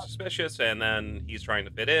getting Yeah, more suspicious, and then he's trying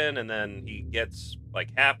to fit in, and then he gets like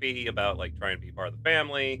happy about like trying to be part of the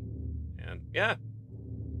family, and yeah,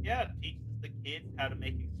 yeah, teaches the kids how to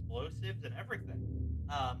make explosives and everything.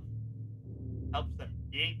 Um, Helps them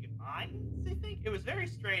dig mines. I think it was very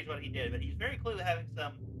strange what he did, but he's very clearly having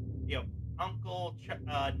some, uncle,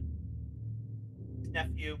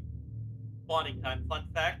 nephew bonding time. Fun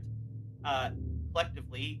fact: uh,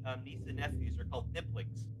 collectively, nieces and nephews are called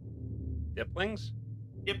nibblings. Diplings.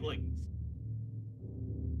 Nibblings.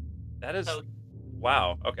 That is So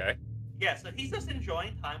wow. Okay. yeah, so he's just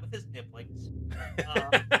enjoying time with his nibblings.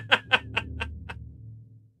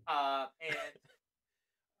 Uh, and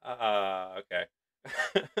Okay.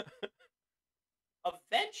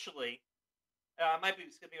 eventually, I might be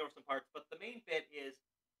skipping over some parts, but the main bit is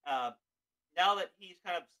uh, now that he's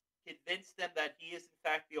kind of convinced them that he is in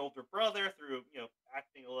fact the older brother through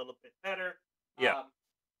acting a little bit better. Yeah. Um,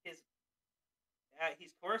 his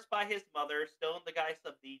He's coerced by his mother, still in the guise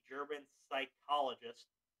of the German psychologist,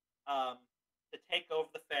 um, to take over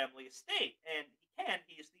the family estate, and he can.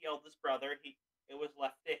 He's the eldest brother. It was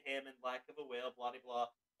left to him in lack of a will. Blah blah blah.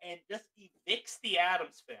 and just evicts the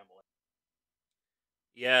Adams family.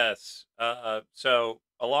 Yes. So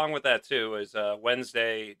along with that too is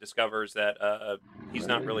Wednesday discovers that he's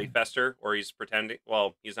not really Fester, or he's pretending.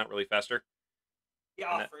 Well, he's not really Fester, Yeah,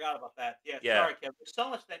 and I that forgot about that. Yeah, yeah, sorry, Kev. There's so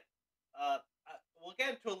much that we'll get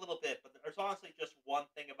into a little bit, but there's honestly just one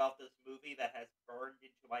thing about this movie that has burned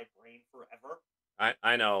into my brain forever.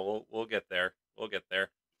 I know. We'll get there. We'll get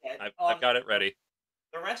there. And I've got it ready.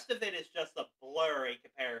 the rest of it is just a blur in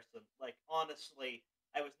comparison. Like honestly,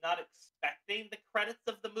 I was not expecting the credits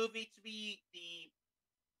of the movie to be the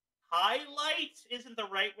highlight. Isn't the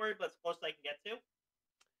right word, but it's close I can get to.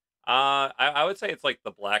 I would say it's like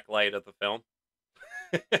the black light of the film.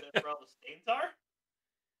 Is it where all the stains are?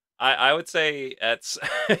 I would say it's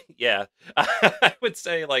yeah. I would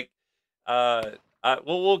say like uh,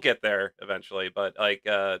 we'll get there eventually, but like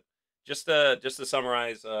just to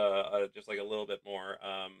summarize just like a little bit more.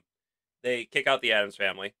 They kick out the Adams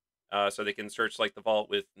family, so they can search like the vault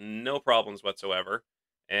with no problems whatsoever.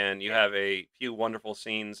 And you Yeah. have a few wonderful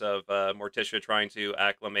scenes of Morticia trying to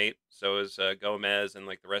acclimate. So is Gomez and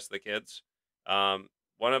like the rest of the kids.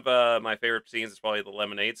 One of my favorite scenes is probably the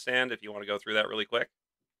lemonade stand. If you want to go through that really quick.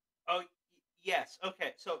 Oh, yes.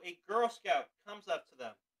 Okay. So a Girl Scout comes up to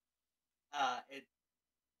them. And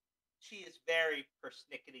she is very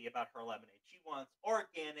persnickety about her lemonade. She wants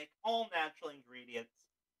organic, all natural ingredients.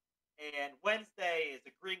 And Wednesday is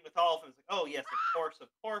agreeing with all of them. It's like, oh yes, of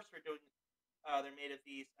course, we're doing. They're made of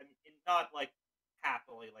these. I mean, not like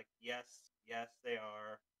happily, like yes, they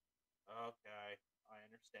are. Okay, I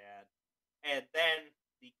understand. And then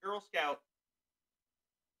the Girl Scout,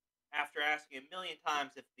 after asking a million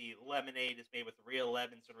times if the lemonade is made with real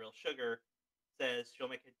lemons and real sugar, says she'll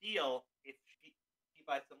make a deal. If she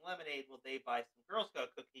buys some lemonade, will they buy some Girl Scout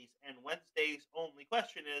cookies? And Wednesday's only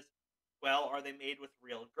question is, well, are they made with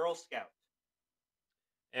real Girl Scout?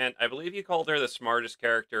 And I believe you called her the smartest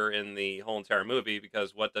character in the whole entire movie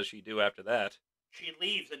because what does she do after that? She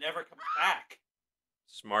leaves and never comes back.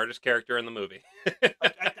 Smartest character in the movie.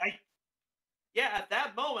 Like yeah, at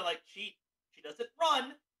that moment, like she doesn't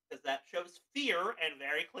run because that shows fear, and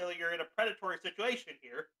very clearly you're in a predatory situation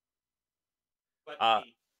here. But uh,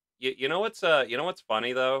 you know what's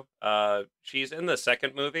funny though? She's in the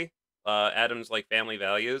second movie, Adam's like Family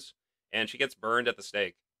Values, and she gets burned at the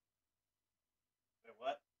stake.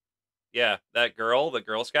 what? Yeah, that girl, the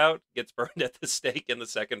Girl Scout, gets burned at the stake in the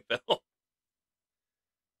second film.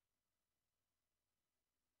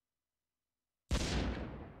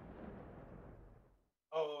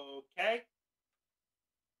 Okay.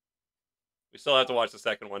 We still have to Uh, watch the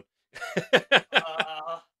second one.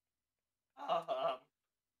 uh, um,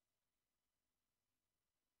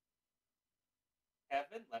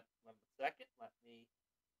 Kevin, let me a second. Let me.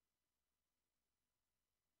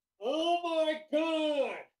 Oh my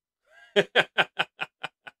god!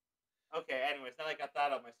 Okay. Anyways, now I got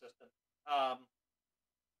that on my system. Um.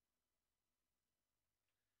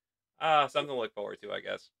 Something to look forward to, I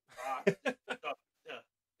guess.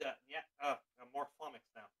 Just, yeah. I'm more flummoxed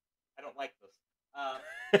now. I don't like this.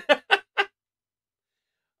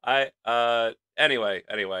 I anyway.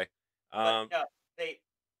 But Um no,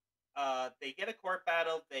 they get a court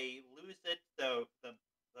battle. They lose it. So the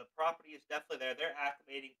property is definitely there. They're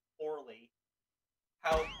acclimating poorly.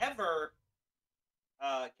 However,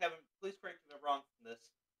 Kevin, please correct me if I'm wrong from this.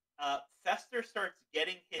 Fester starts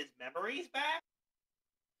getting his memories back.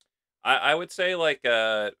 I would say like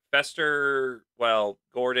Fester, well,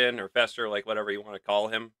 Gordon or Fester, like whatever you want to call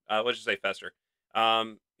him. Let's just say Fester.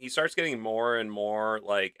 He starts getting more and more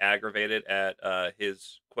like aggravated at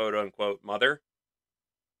his quote unquote mother.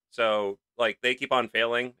 So like they keep on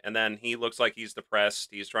failing, and then he looks like he's depressed.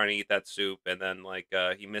 He's trying to eat that soup, and then like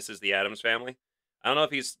he misses the Adams family. I don't know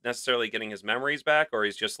if he's necessarily getting his memories back, or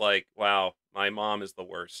he's just like, wow, my mom is the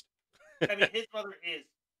worst. I mean, his mother is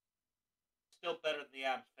still better than the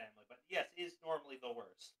Adams family, but yes, is normally the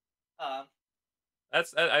worst. Um,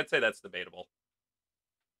 I'd say that's debatable.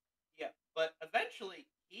 yeah, but eventually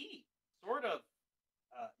he sort of,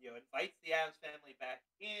 invites the Adams family back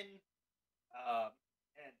in,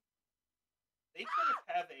 and they sort of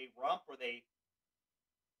have a romp where they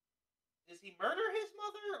does he murder his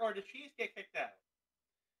mother or does she just get kicked out?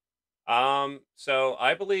 So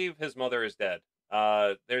I believe his mother is dead.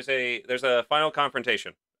 There's a final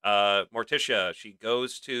confrontation. Morticia, she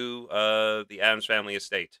goes to the Adams family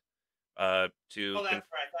estate. Oh, that's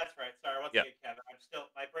right. That's right. Sorry, once Yeah, again, Kevin.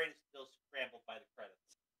 My brain is still scrambled by the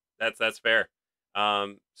credits. that's fair.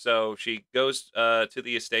 So she goes to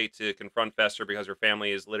the estate to confront Fester because her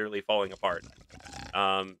family is literally falling apart.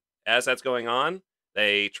 As that's going on,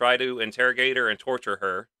 they try to interrogate her and torture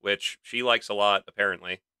her, which she likes a lot,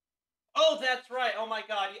 apparently. Oh, that's right. Oh my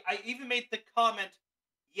god. I even made the comment.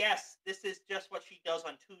 Yes, this is just what she does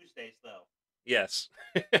on Tuesdays, though. Yes.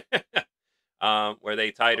 Where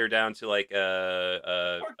they tied her down to like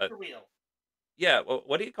Torture wheel. yeah.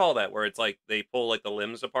 What do you call that? Where it's like they pull like the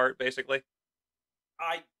limbs apart, basically.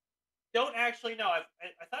 I don't actually know. I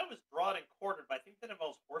thought it was drawn and quartered, but I think that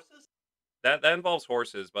involves horses. That involves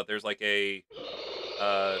horses, but there's like a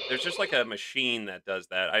there's just like a machine that does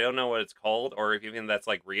that. I don't know what it's called, or if even that's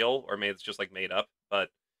like real, or maybe it's just like made up. But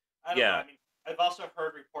I don't know. yeah, I mean, I've also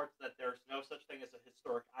heard reports that there's no such thing as a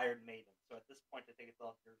historic Iron Maiden. So at this point, I think it's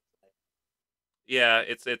all hearsay. yeah,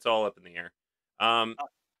 it's all up in the air. Um, Uh,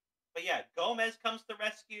 but yeah, Gomez comes to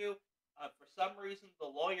rescue. For some reason, the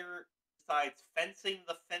lawyer decides fencing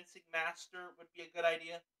the fencing master would be a good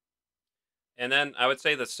idea. and then I would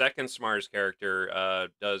say the second smartest character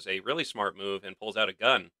does a really smart move and pulls out a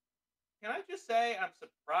gun. Can I just say I'm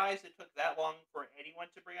surprised it took that long for anyone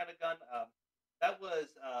to bring out a gun? That was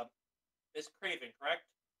Miss Craven, correct?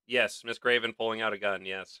 Yes, Miss Craven pulling out a gun.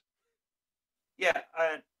 Yes. Yeah.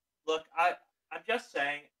 Look, I'm just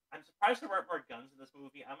saying I'm surprised there weren't more guns in this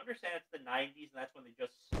movie. I understand it's the '90s and that's when they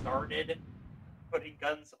just started putting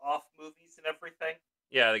guns off movies and everything.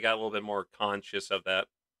 Yeah, they got a little bit more conscious of that.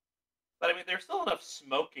 But I mean, there's still enough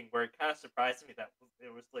smoking where it kind of surprised me that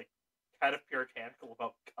it was like kind of puritanical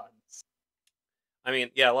about guns. I mean,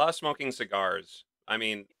 yeah, a lot of smoking cigars. I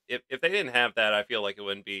mean, if they didn't have that, I feel like it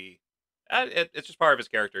wouldn't be. It's just part of his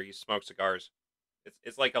character. He smokes cigars.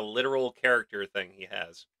 It's like a literal character thing he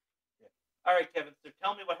has. Yeah. All right, Kevin. So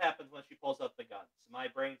tell me what happens when she pulls out the guns. My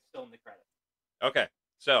brain's still in the credits. Okay,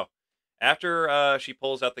 so after she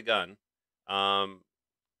pulls out the gun, um,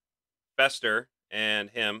 Fester and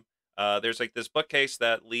him, there's like this bookcase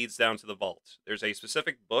that leads down to the vault. There's a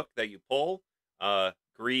specific book that you pull,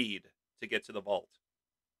 greed, to get to the vault.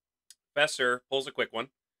 Fester pulls a quick one.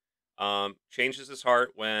 Changes his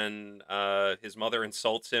heart when his mother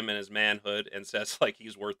insults him in his manhood and says like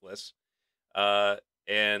he's worthless. Uh,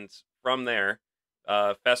 and from there,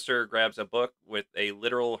 Fester grabs a book with a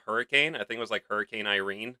literal hurricane. I think it was like Hurricane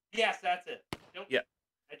Irene. Yes, that's it. Don't Yeah,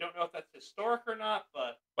 I don't know if that's historic or not,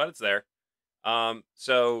 but but it's there.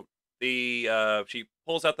 So the she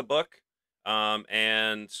pulls out the book,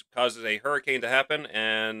 and causes a hurricane to happen,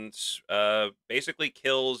 and basically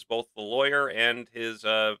kills both the lawyer and his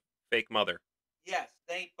fake mother. yes,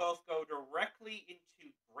 they both go directly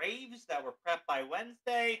into graves that were prepped by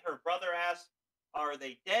Wednesday. Her brother asks, "Are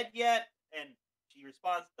they dead yet?" And she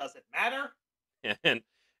responds, "Does it matter?" and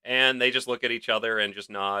and they just look at each other and just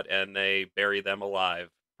nod, and they bury them alive,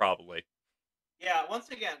 probably. Yeah, once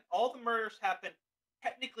again, all the murders happen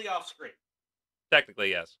technically off screen. Technically,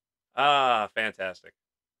 yes. Ah, fantastic.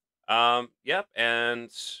 Yep, and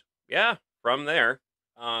yeah, from there,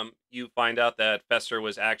 you find out that Fester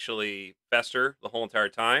was actually Fester the whole entire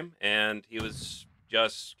time, and he was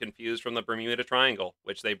just confused from the Bermuda Triangle,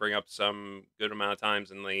 which they bring up some good amount of times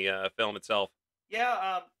in the film itself.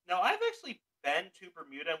 Yeah, no, I've actually been to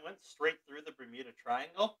Bermuda and went straight through the Bermuda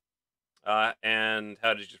Triangle. And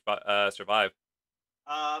how did you survive?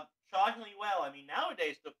 Shockingly well. I mean,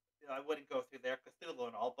 nowadays I wouldn't go through there, Cthulhu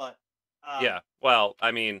and all, but um, Yeah, well,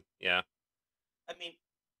 I mean, yeah, I mean,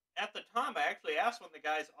 at the time, I actually asked one of the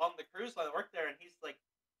guys on the cruise line that worked there, and he's like,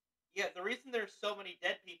 "Yeah, the reason there's so many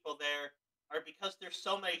dead people there are because there's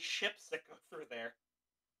so many ships that go through there.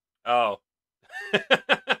 oh,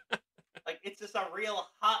 Like, it's just a real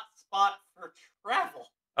hot spot for travel."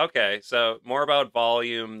 okay, so more about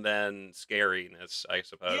volume than scariness, I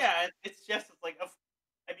suppose. Yeah, it's like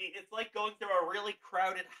I mean, it's like going through a really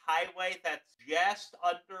crowded highway that's just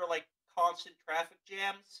under like constant traffic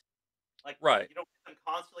jams. Like Right. you don't get them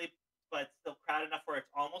constantly, but it's still crowded enough where it's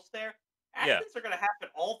almost there. Yeah. Accidents are going to happen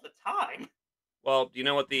all the time. Well, do you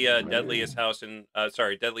know what the deadliest house in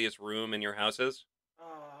sorry, deadliest room in your house is?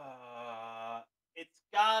 It's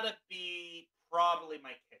gotta be probably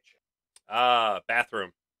my kitchen. Ah,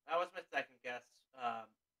 bathroom. That was my second guess.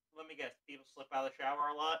 Let me guess. People slip out of the shower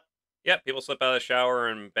a lot. Yep, people slip out of the shower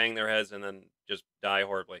and bang their heads and then just die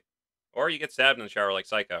horribly. Or you get stabbed in the shower like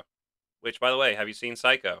Psycho. Which, by the way, have you seen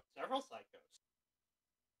Psycho? Several psychos,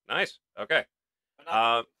 Nice. Okay. but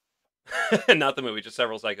not the Uh, movie. not the movie, just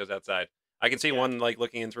several psychos outside. I can see Yeah, one like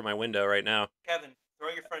looking in through my window right now. Kevin, throw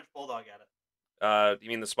your French bulldog at it. Do you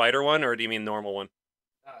mean the spider one or do you mean the normal one?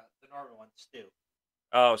 The normal one, Stu.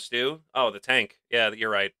 Oh, Stu? Oh, the tank. Yeah, you're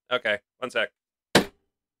right. Okay, one sec.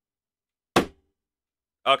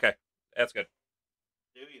 Okay, that's good.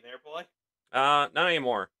 Stu, you there, boy? Not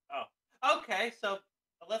anymore. Oh, okay. So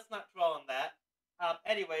let's not dwell on that.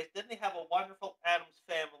 Anyways, then they have a wonderful Adams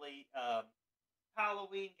family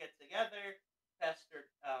Halloween get together. Fester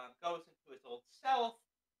goes into his old self,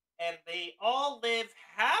 and they all live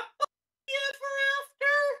happily ever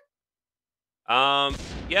after. Um,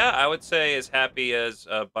 yeah, I would say as happy as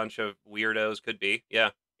a bunch of weirdos could be.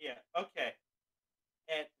 Yeah, Yeah. Okay.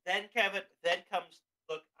 And then Kevin, then comes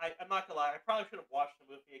look. I'm not gonna lie. I probably should have watched the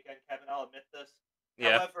movie again, Kevin. I'll admit this.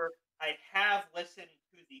 yeah. However, I have listened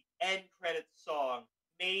to the end credits song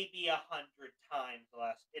maybe 100 times.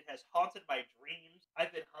 Last, it has haunted my dreams.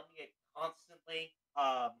 I've been humming it constantly.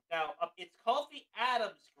 Now it's called the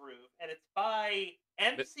Adams Groove, and it's by Mi-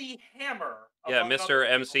 MC Hammer, yeah, among other Mr.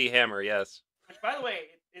 people. MC Hammer. Yes. Which, by the way,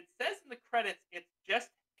 it says in the credits it's just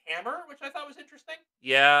Hammer, which I thought was interesting.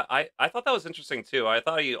 Yeah, I thought that was interesting too. I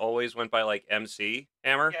thought he always went by like MC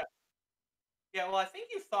Hammer. Yeah. Yeah, well, I think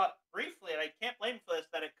you thought briefly, and I can't blame you for this,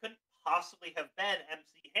 that it couldn't possibly have been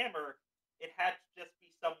MC Hammer. It had to just be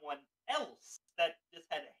someone else that just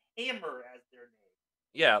had Hammer as their name.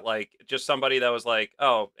 Yeah, like just somebody that was like,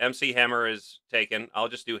 "Oh, MC Hammer is taken. I'll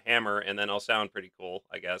just do Hammer and then I'll sound pretty cool,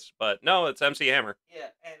 I guess." But no, it's MC Hammer. Yeah,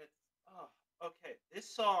 and it's oh, okay. This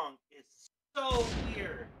song is so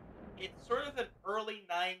weird. It's sort of an early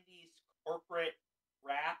 '90s corporate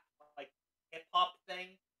rap, like hip hop thing.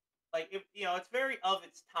 Like it's very of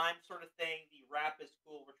its time sort of thing. The rap is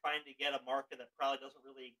cool. We're trying to get a market that probably doesn't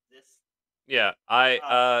really exist. Yeah, I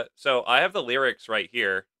Uh, so I have the lyrics right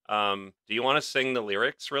here. Do you want to sing the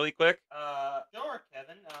lyrics really quick? Sure,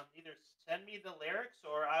 Kevin. Either send me the lyrics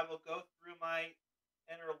or I will go through my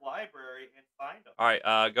inner library and find them. All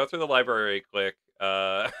right, go through the library quick.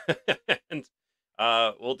 And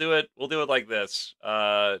we'll do it like this.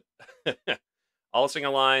 I'll sing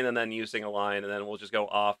a line and then you sing a line and then we'll just go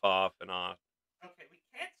off and off. Okay, we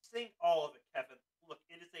can't sing all of it, Kevin. Look,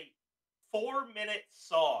 it is a 4-minute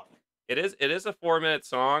song. It is a 4-minute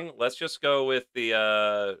song. Let's just go with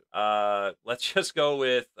the let's just go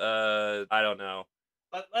with I don't know.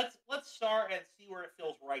 But let's start and see where it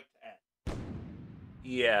feels right to end.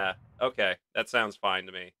 Yeah. Okay. That sounds fine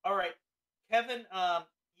to me. All right, Kevin.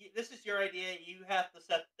 This is your idea. You have to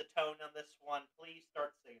set the tone on this one. Please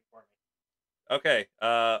start singing for me. Okay.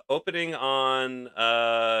 Opening on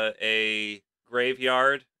a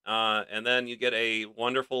graveyard, and then you get a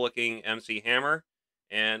wonderful looking MC Hammer,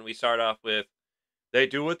 and we start off with they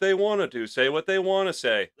do what they want to do, say what they want to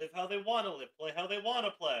say, Live how they want to live, play how they want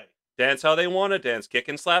to play. dance how they want to dance, kick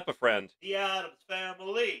and slap a friend. The Adams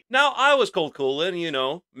Family. Now I was cold cooling,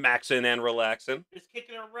 maxing and relaxing. Just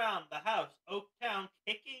kicking around the house, Oaktown,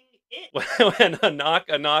 kicking it. When a knock,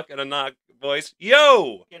 and a knock voice,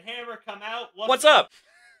 yo, Can Hammer come out? what's up?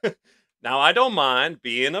 Now I don't mind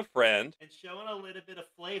being a friend, And showing a little bit of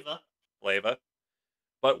flavor. Flava.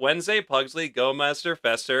 But Wednesday, Pugsley, Go Master,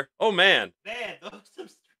 Fester, oh man, Man, those are some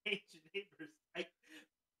strange neighbors.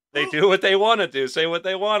 they do what they want to do, say what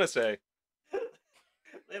they want to say,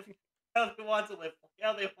 Live how they want to live, play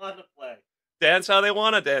how they want to play. dance how they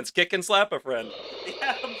want to dance, kick and slap a friend. The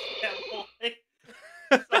Adams Family.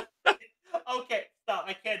 So, okay, stop.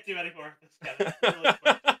 I can't do any more of this, Kevin. Really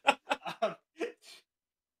quick. Um,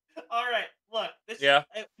 all right, look. This. Yeah.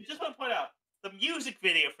 I just want to point out the music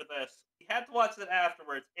video for this. You had to watch it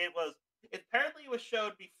afterwards. Apparently it was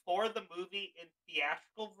showed before the movie in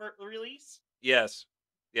theatrical release, Yes.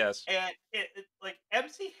 Yes. and like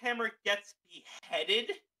MC Hammer gets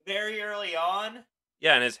beheaded very early on.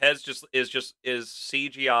 Yeah, and his head's just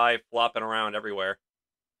CGI flopping around everywhere.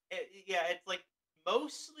 Yeah, it's like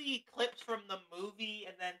mostly clips from the movie,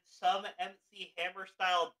 and then some MC Hammer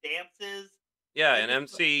style dances. Yeah, It and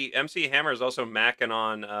looks like MC Hammer is also macking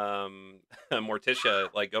on Morticia,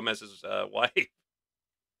 like Gomez's wife.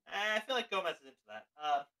 I feel like Gomez is into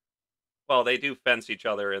that. Well, they do fence each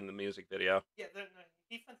other in the music video. Yeah,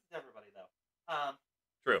 he fences everybody though.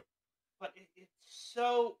 True. But it's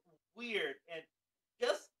so weird, and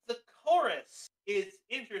just the chorus is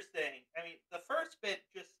interesting. I mean, the first bit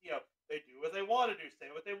just they do what they want to do, say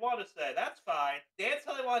what they want to say. That's fine. Dance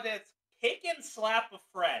how they want to dance. Kick and slap a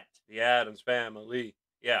friend. The Adams Family.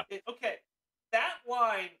 Yeah. Okay, that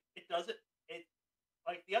line it doesn't. It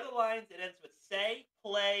like the other lines. It ends with say,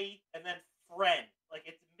 play, and then friend. Like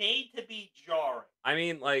it's made to be jarring. I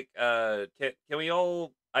mean, like, can we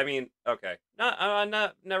all? I mean, okay.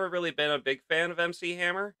 Not never really been a big fan of MC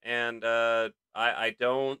Hammer, and I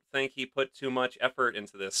don't think he put too much effort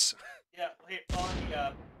into this. Yeah, here, let me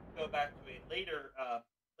go back to a later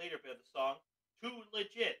bit of the song. Too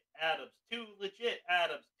legit, Adams. Too legit,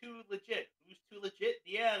 Adams. Too legit. Who's too legit?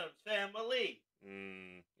 The Adams Family.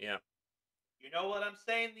 Yeah. You know what I'm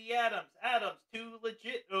saying? The Adams. Adams too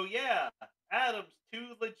legit. Oh yeah, Adams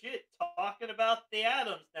too legit. Talking about the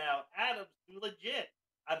Adams now. Adams too legit.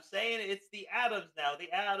 I'm saying saying it's the Adams now,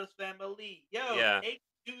 the Adams family. Yo, Yeah. take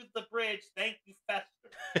to the bridge. Thank you, Fester.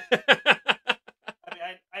 I mean,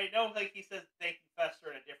 I know like he says thank you,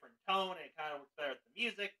 Fester in a different tone, and it kind of works better with the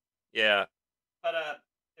music. Yeah. But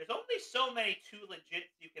there's only so many too legits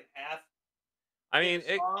you can have I in mean,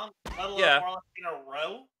 a song, let alone yeah. more or less in a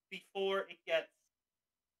row before it gets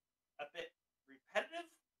a bit repetitive.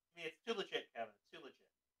 I mean, it's too legit, Kevin. It's too legit.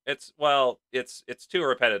 It's too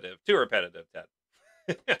repetitive. Too repetitive, Ted.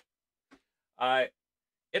 I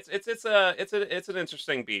it's an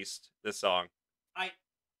interesting beast, this song. I,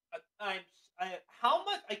 how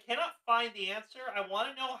much? I cannot find the answer. I want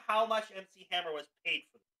to know how much MC Hammer was paid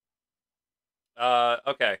for this.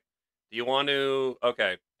 Okay. Do you want to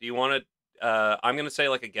I'm going to say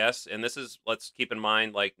like a guess, and this is, let's keep in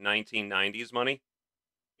mind, like 1990s money.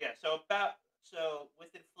 Yeah, so with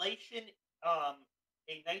inflation, a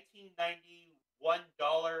 1991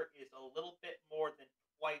 dollar is a little bit more than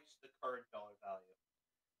twice the current dollar value.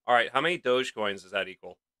 All right, how many Dogecoins does that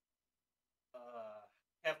equal? Uh,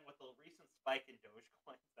 Kevin, with the recent spike in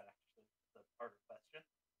Dogecoin, that actually is a harder question.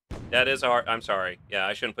 That is hard. I'm sorry. Yeah,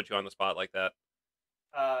 I shouldn't put you on the spot like that.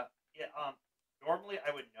 Yeah. Normally I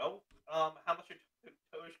would know how much a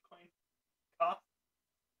Dogecoin costs,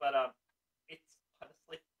 but it's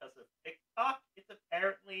honestly because of TikTok. It's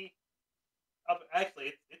apparently up.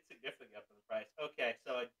 Actually, it's significantly up in the price. Okay,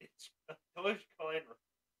 so it's a Dogecoin.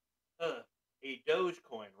 A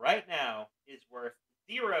Dogecoin right now is worth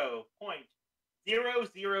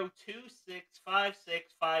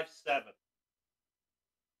 0.00265657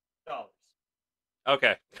 dollars.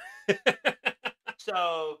 Okay.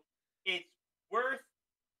 So it's worth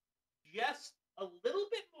just a little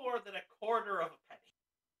bit more than a quarter of a penny.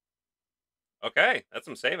 Okay, that's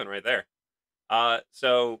some saving right there.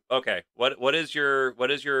 So okay, what is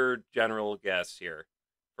your general guess here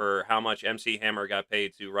for how much MC Hammer got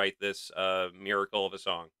paid to write this miracle of a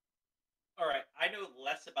song? All right, I know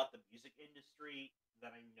less about the music industry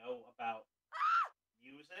than I know about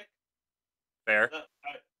music. Fair.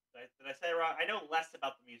 Did I say it wrong? I know less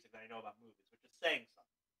about the music than I know about movies, which is saying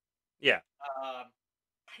something. Yeah. I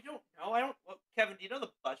don't know. I don't. Well, Kevin, do you know the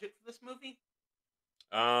budget for this movie?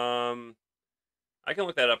 Um, I can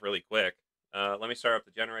look that up really quick. Let me start up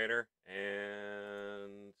the generator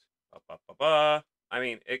and I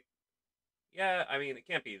mean it. Yeah, I mean it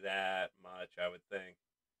can't be that much, I would think.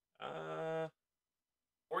 Uh,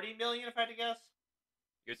 40 million, if I had to guess.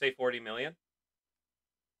 you would say 40 million?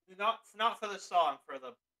 Not for the song, for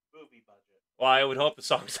the movie budget. Well, I would hope the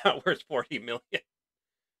song's not worth 40 million.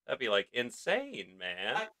 That'd be like insane,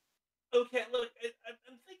 man. I, okay, look,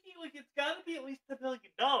 I'm thinking like it's got to be at least $1 million,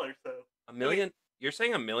 though. A I mean, million? You're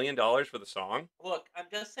saying $1 million for the song? look, I'm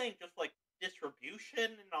just saying, just like distribution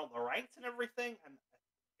and all the rights and everything.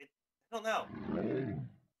 It, I don't know.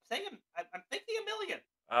 I'm thinking a million.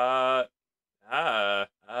 Uh, You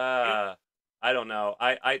I don't know.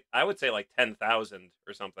 I would say like 10,000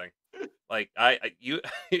 or something. Like you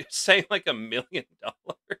you're saying like $1 million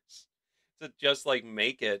to just like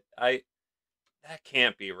make it. That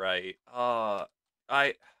can't be right. I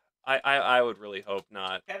I would really hope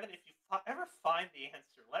not. Kevin, if you ever find the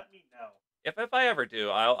answer, let me know. If I ever do,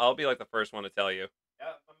 I'll be like the first one to tell you.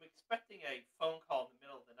 I'm expecting a phone call in the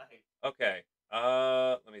middle of the night. Okay.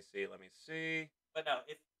 Let me see. Let me see. But no,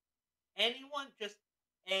 if just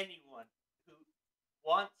anyone who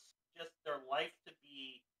wants just their life to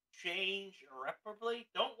be changed irreparably,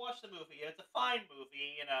 don't watch the movie. It's a fine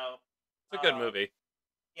movie, you know. It's a good Um, movie.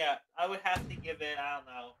 yeah, I would have to give it, I don't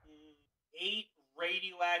know, 8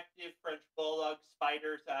 radioactive French bulldog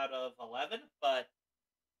spiders out of 11. But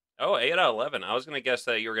Oh, 8 out of 11. I was gonna guess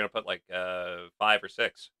that you were gonna put like 5 or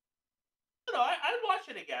 6. no, I'd watch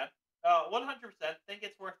it again. 100% think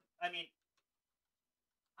it's worth. I mean,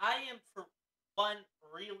 I am for one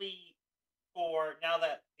really for now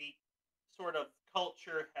that the sort of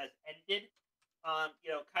culture has ended.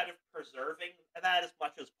 Kind of preserving that as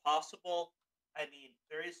much as possible. I mean,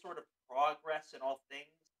 there is sort of progress in all things,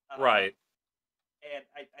 Right. and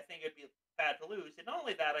I think it'd be bad to lose. And not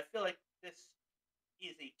only that, I feel like this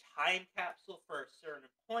is a time capsule for a certain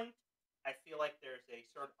point. I feel like there's a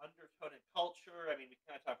certain undertone in culture. I mean, we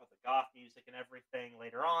kind of talk about the goth music and everything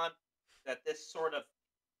later on. That this sort of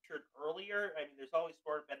featured earlier. I mean, there's always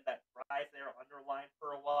sort of been that drive there underlined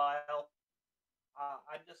for a while.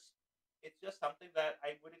 It's just something that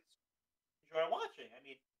I would enjoy watching. I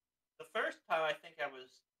mean, the first time I think I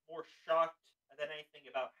was more shocked than anything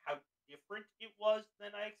about how different it was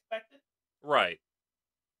than I expected. Right.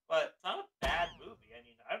 But it's not a bad movie. I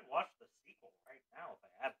mean, I'd watch the sequel right now if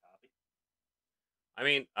I had a copy. I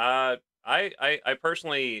mean, I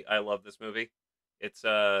personally I love this movie. It's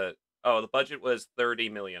the budget was 30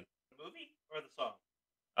 million. The movie or the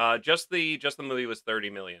song? Just the movie was 30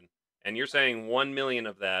 million. And you're saying 1 million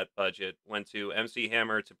of that budget went to MC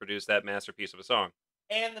Hammer to produce that masterpiece of a song.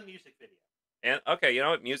 And the music video. And okay, you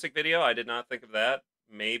know what? Music video, I did not think of that.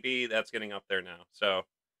 Maybe that's getting up there now. So,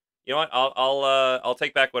 you know what? I'll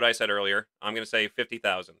take back what I said earlier. I'm going to say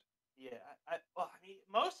 50,000. Yeah, well, I mean,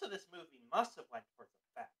 most of this movie must have went towards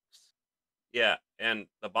effects. Yeah, and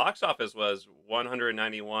the box office was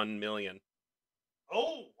 191 million.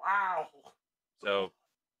 Oh wow! So,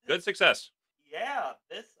 good This, success. yeah,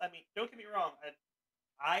 this. I mean, don't get me wrong.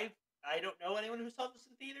 I don't know anyone who saw this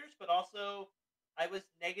in theaters, but also I was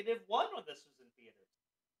 -1 when this was in theaters.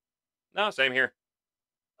 No, same here.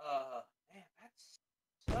 Man, that's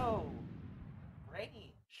so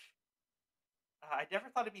strange. I never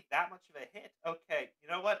thought it'd be that much of a hit. Okay, you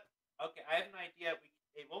know what? Okay, I have an idea.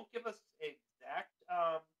 It won't give us exact,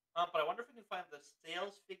 but I wonder if we can find the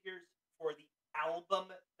sales figures for the album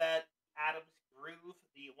that Adam's Groove,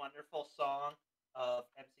 the wonderful song of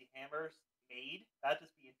MC Hammer's, made. That'd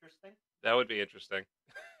just be interesting. That would be interesting.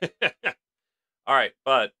 All right,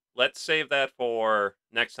 but let's save that for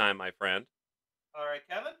next time, my friend. All right,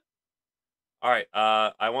 Kevin. All right.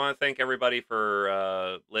 I want to thank everybody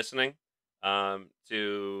for listening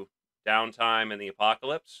to Downtime in the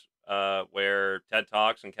Apocalypse, where Ted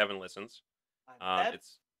talks and Kevin listens. I'm Ted,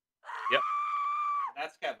 It's Yep, and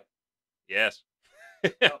that's Kevin. yes,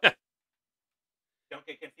 So don't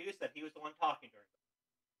get confused that he was the one talking during.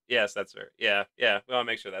 yes, that's fair. Yeah, yeah. We want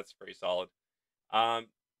to make sure that's pretty solid. Um,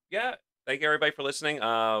 yeah. Thank you everybody for listening.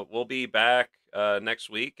 We'll be back next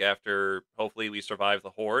week after hopefully we survive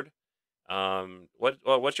the horde.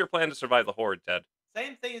 What's your plan to survive the horde, Ted?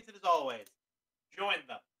 Same thing as it is always. Join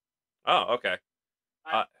them. Oh, okay.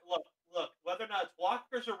 Uh, Look. Whether or not it's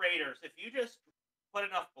walkers or raiders, if you just put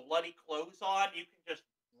enough bloody clothes on, you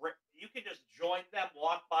can just join them,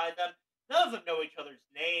 walk by them. None of them know each other's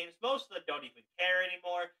names. Most of them don't even care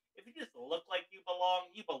anymore. If you just look like you belong,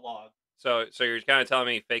 you belong. so you're kind of telling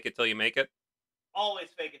me fake it till you make it? Always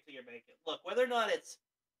fake it till you make it. Look, whether or not it's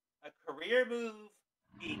a career move,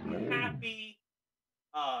 being happy,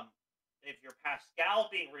 um, if you're Pascal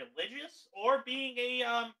being religious, or being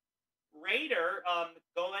a raider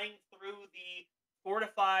going through the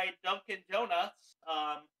fortified Dunkin' Donuts,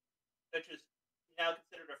 which is now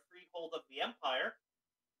considered a freehold of the Empire,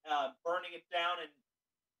 burning it down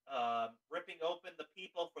and ripping open the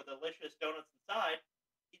people for the delicious donuts inside.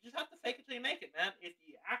 You just have to fake it till you make it, man. If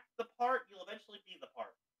you act the part, you'll eventually be the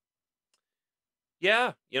part.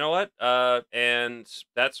 Yeah, you know what? And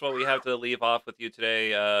that's what we have to leave off with you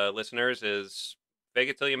today, listeners, is fake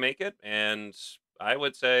it till you make it. And I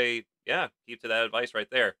would say, yeah, keep to that advice right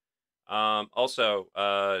there. Also,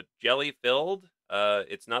 jelly filled,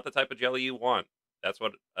 it's not the type of jelly you want. That's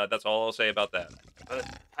all I'll say about that. But it's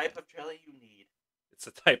the type of jelly you need. It's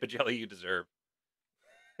the type of jelly you deserve.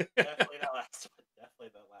 Definitely that last one. Definitely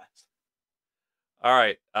the last. All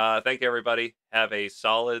right. Thank you, everybody. Have a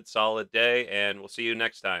solid day, and we'll see you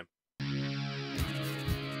next time.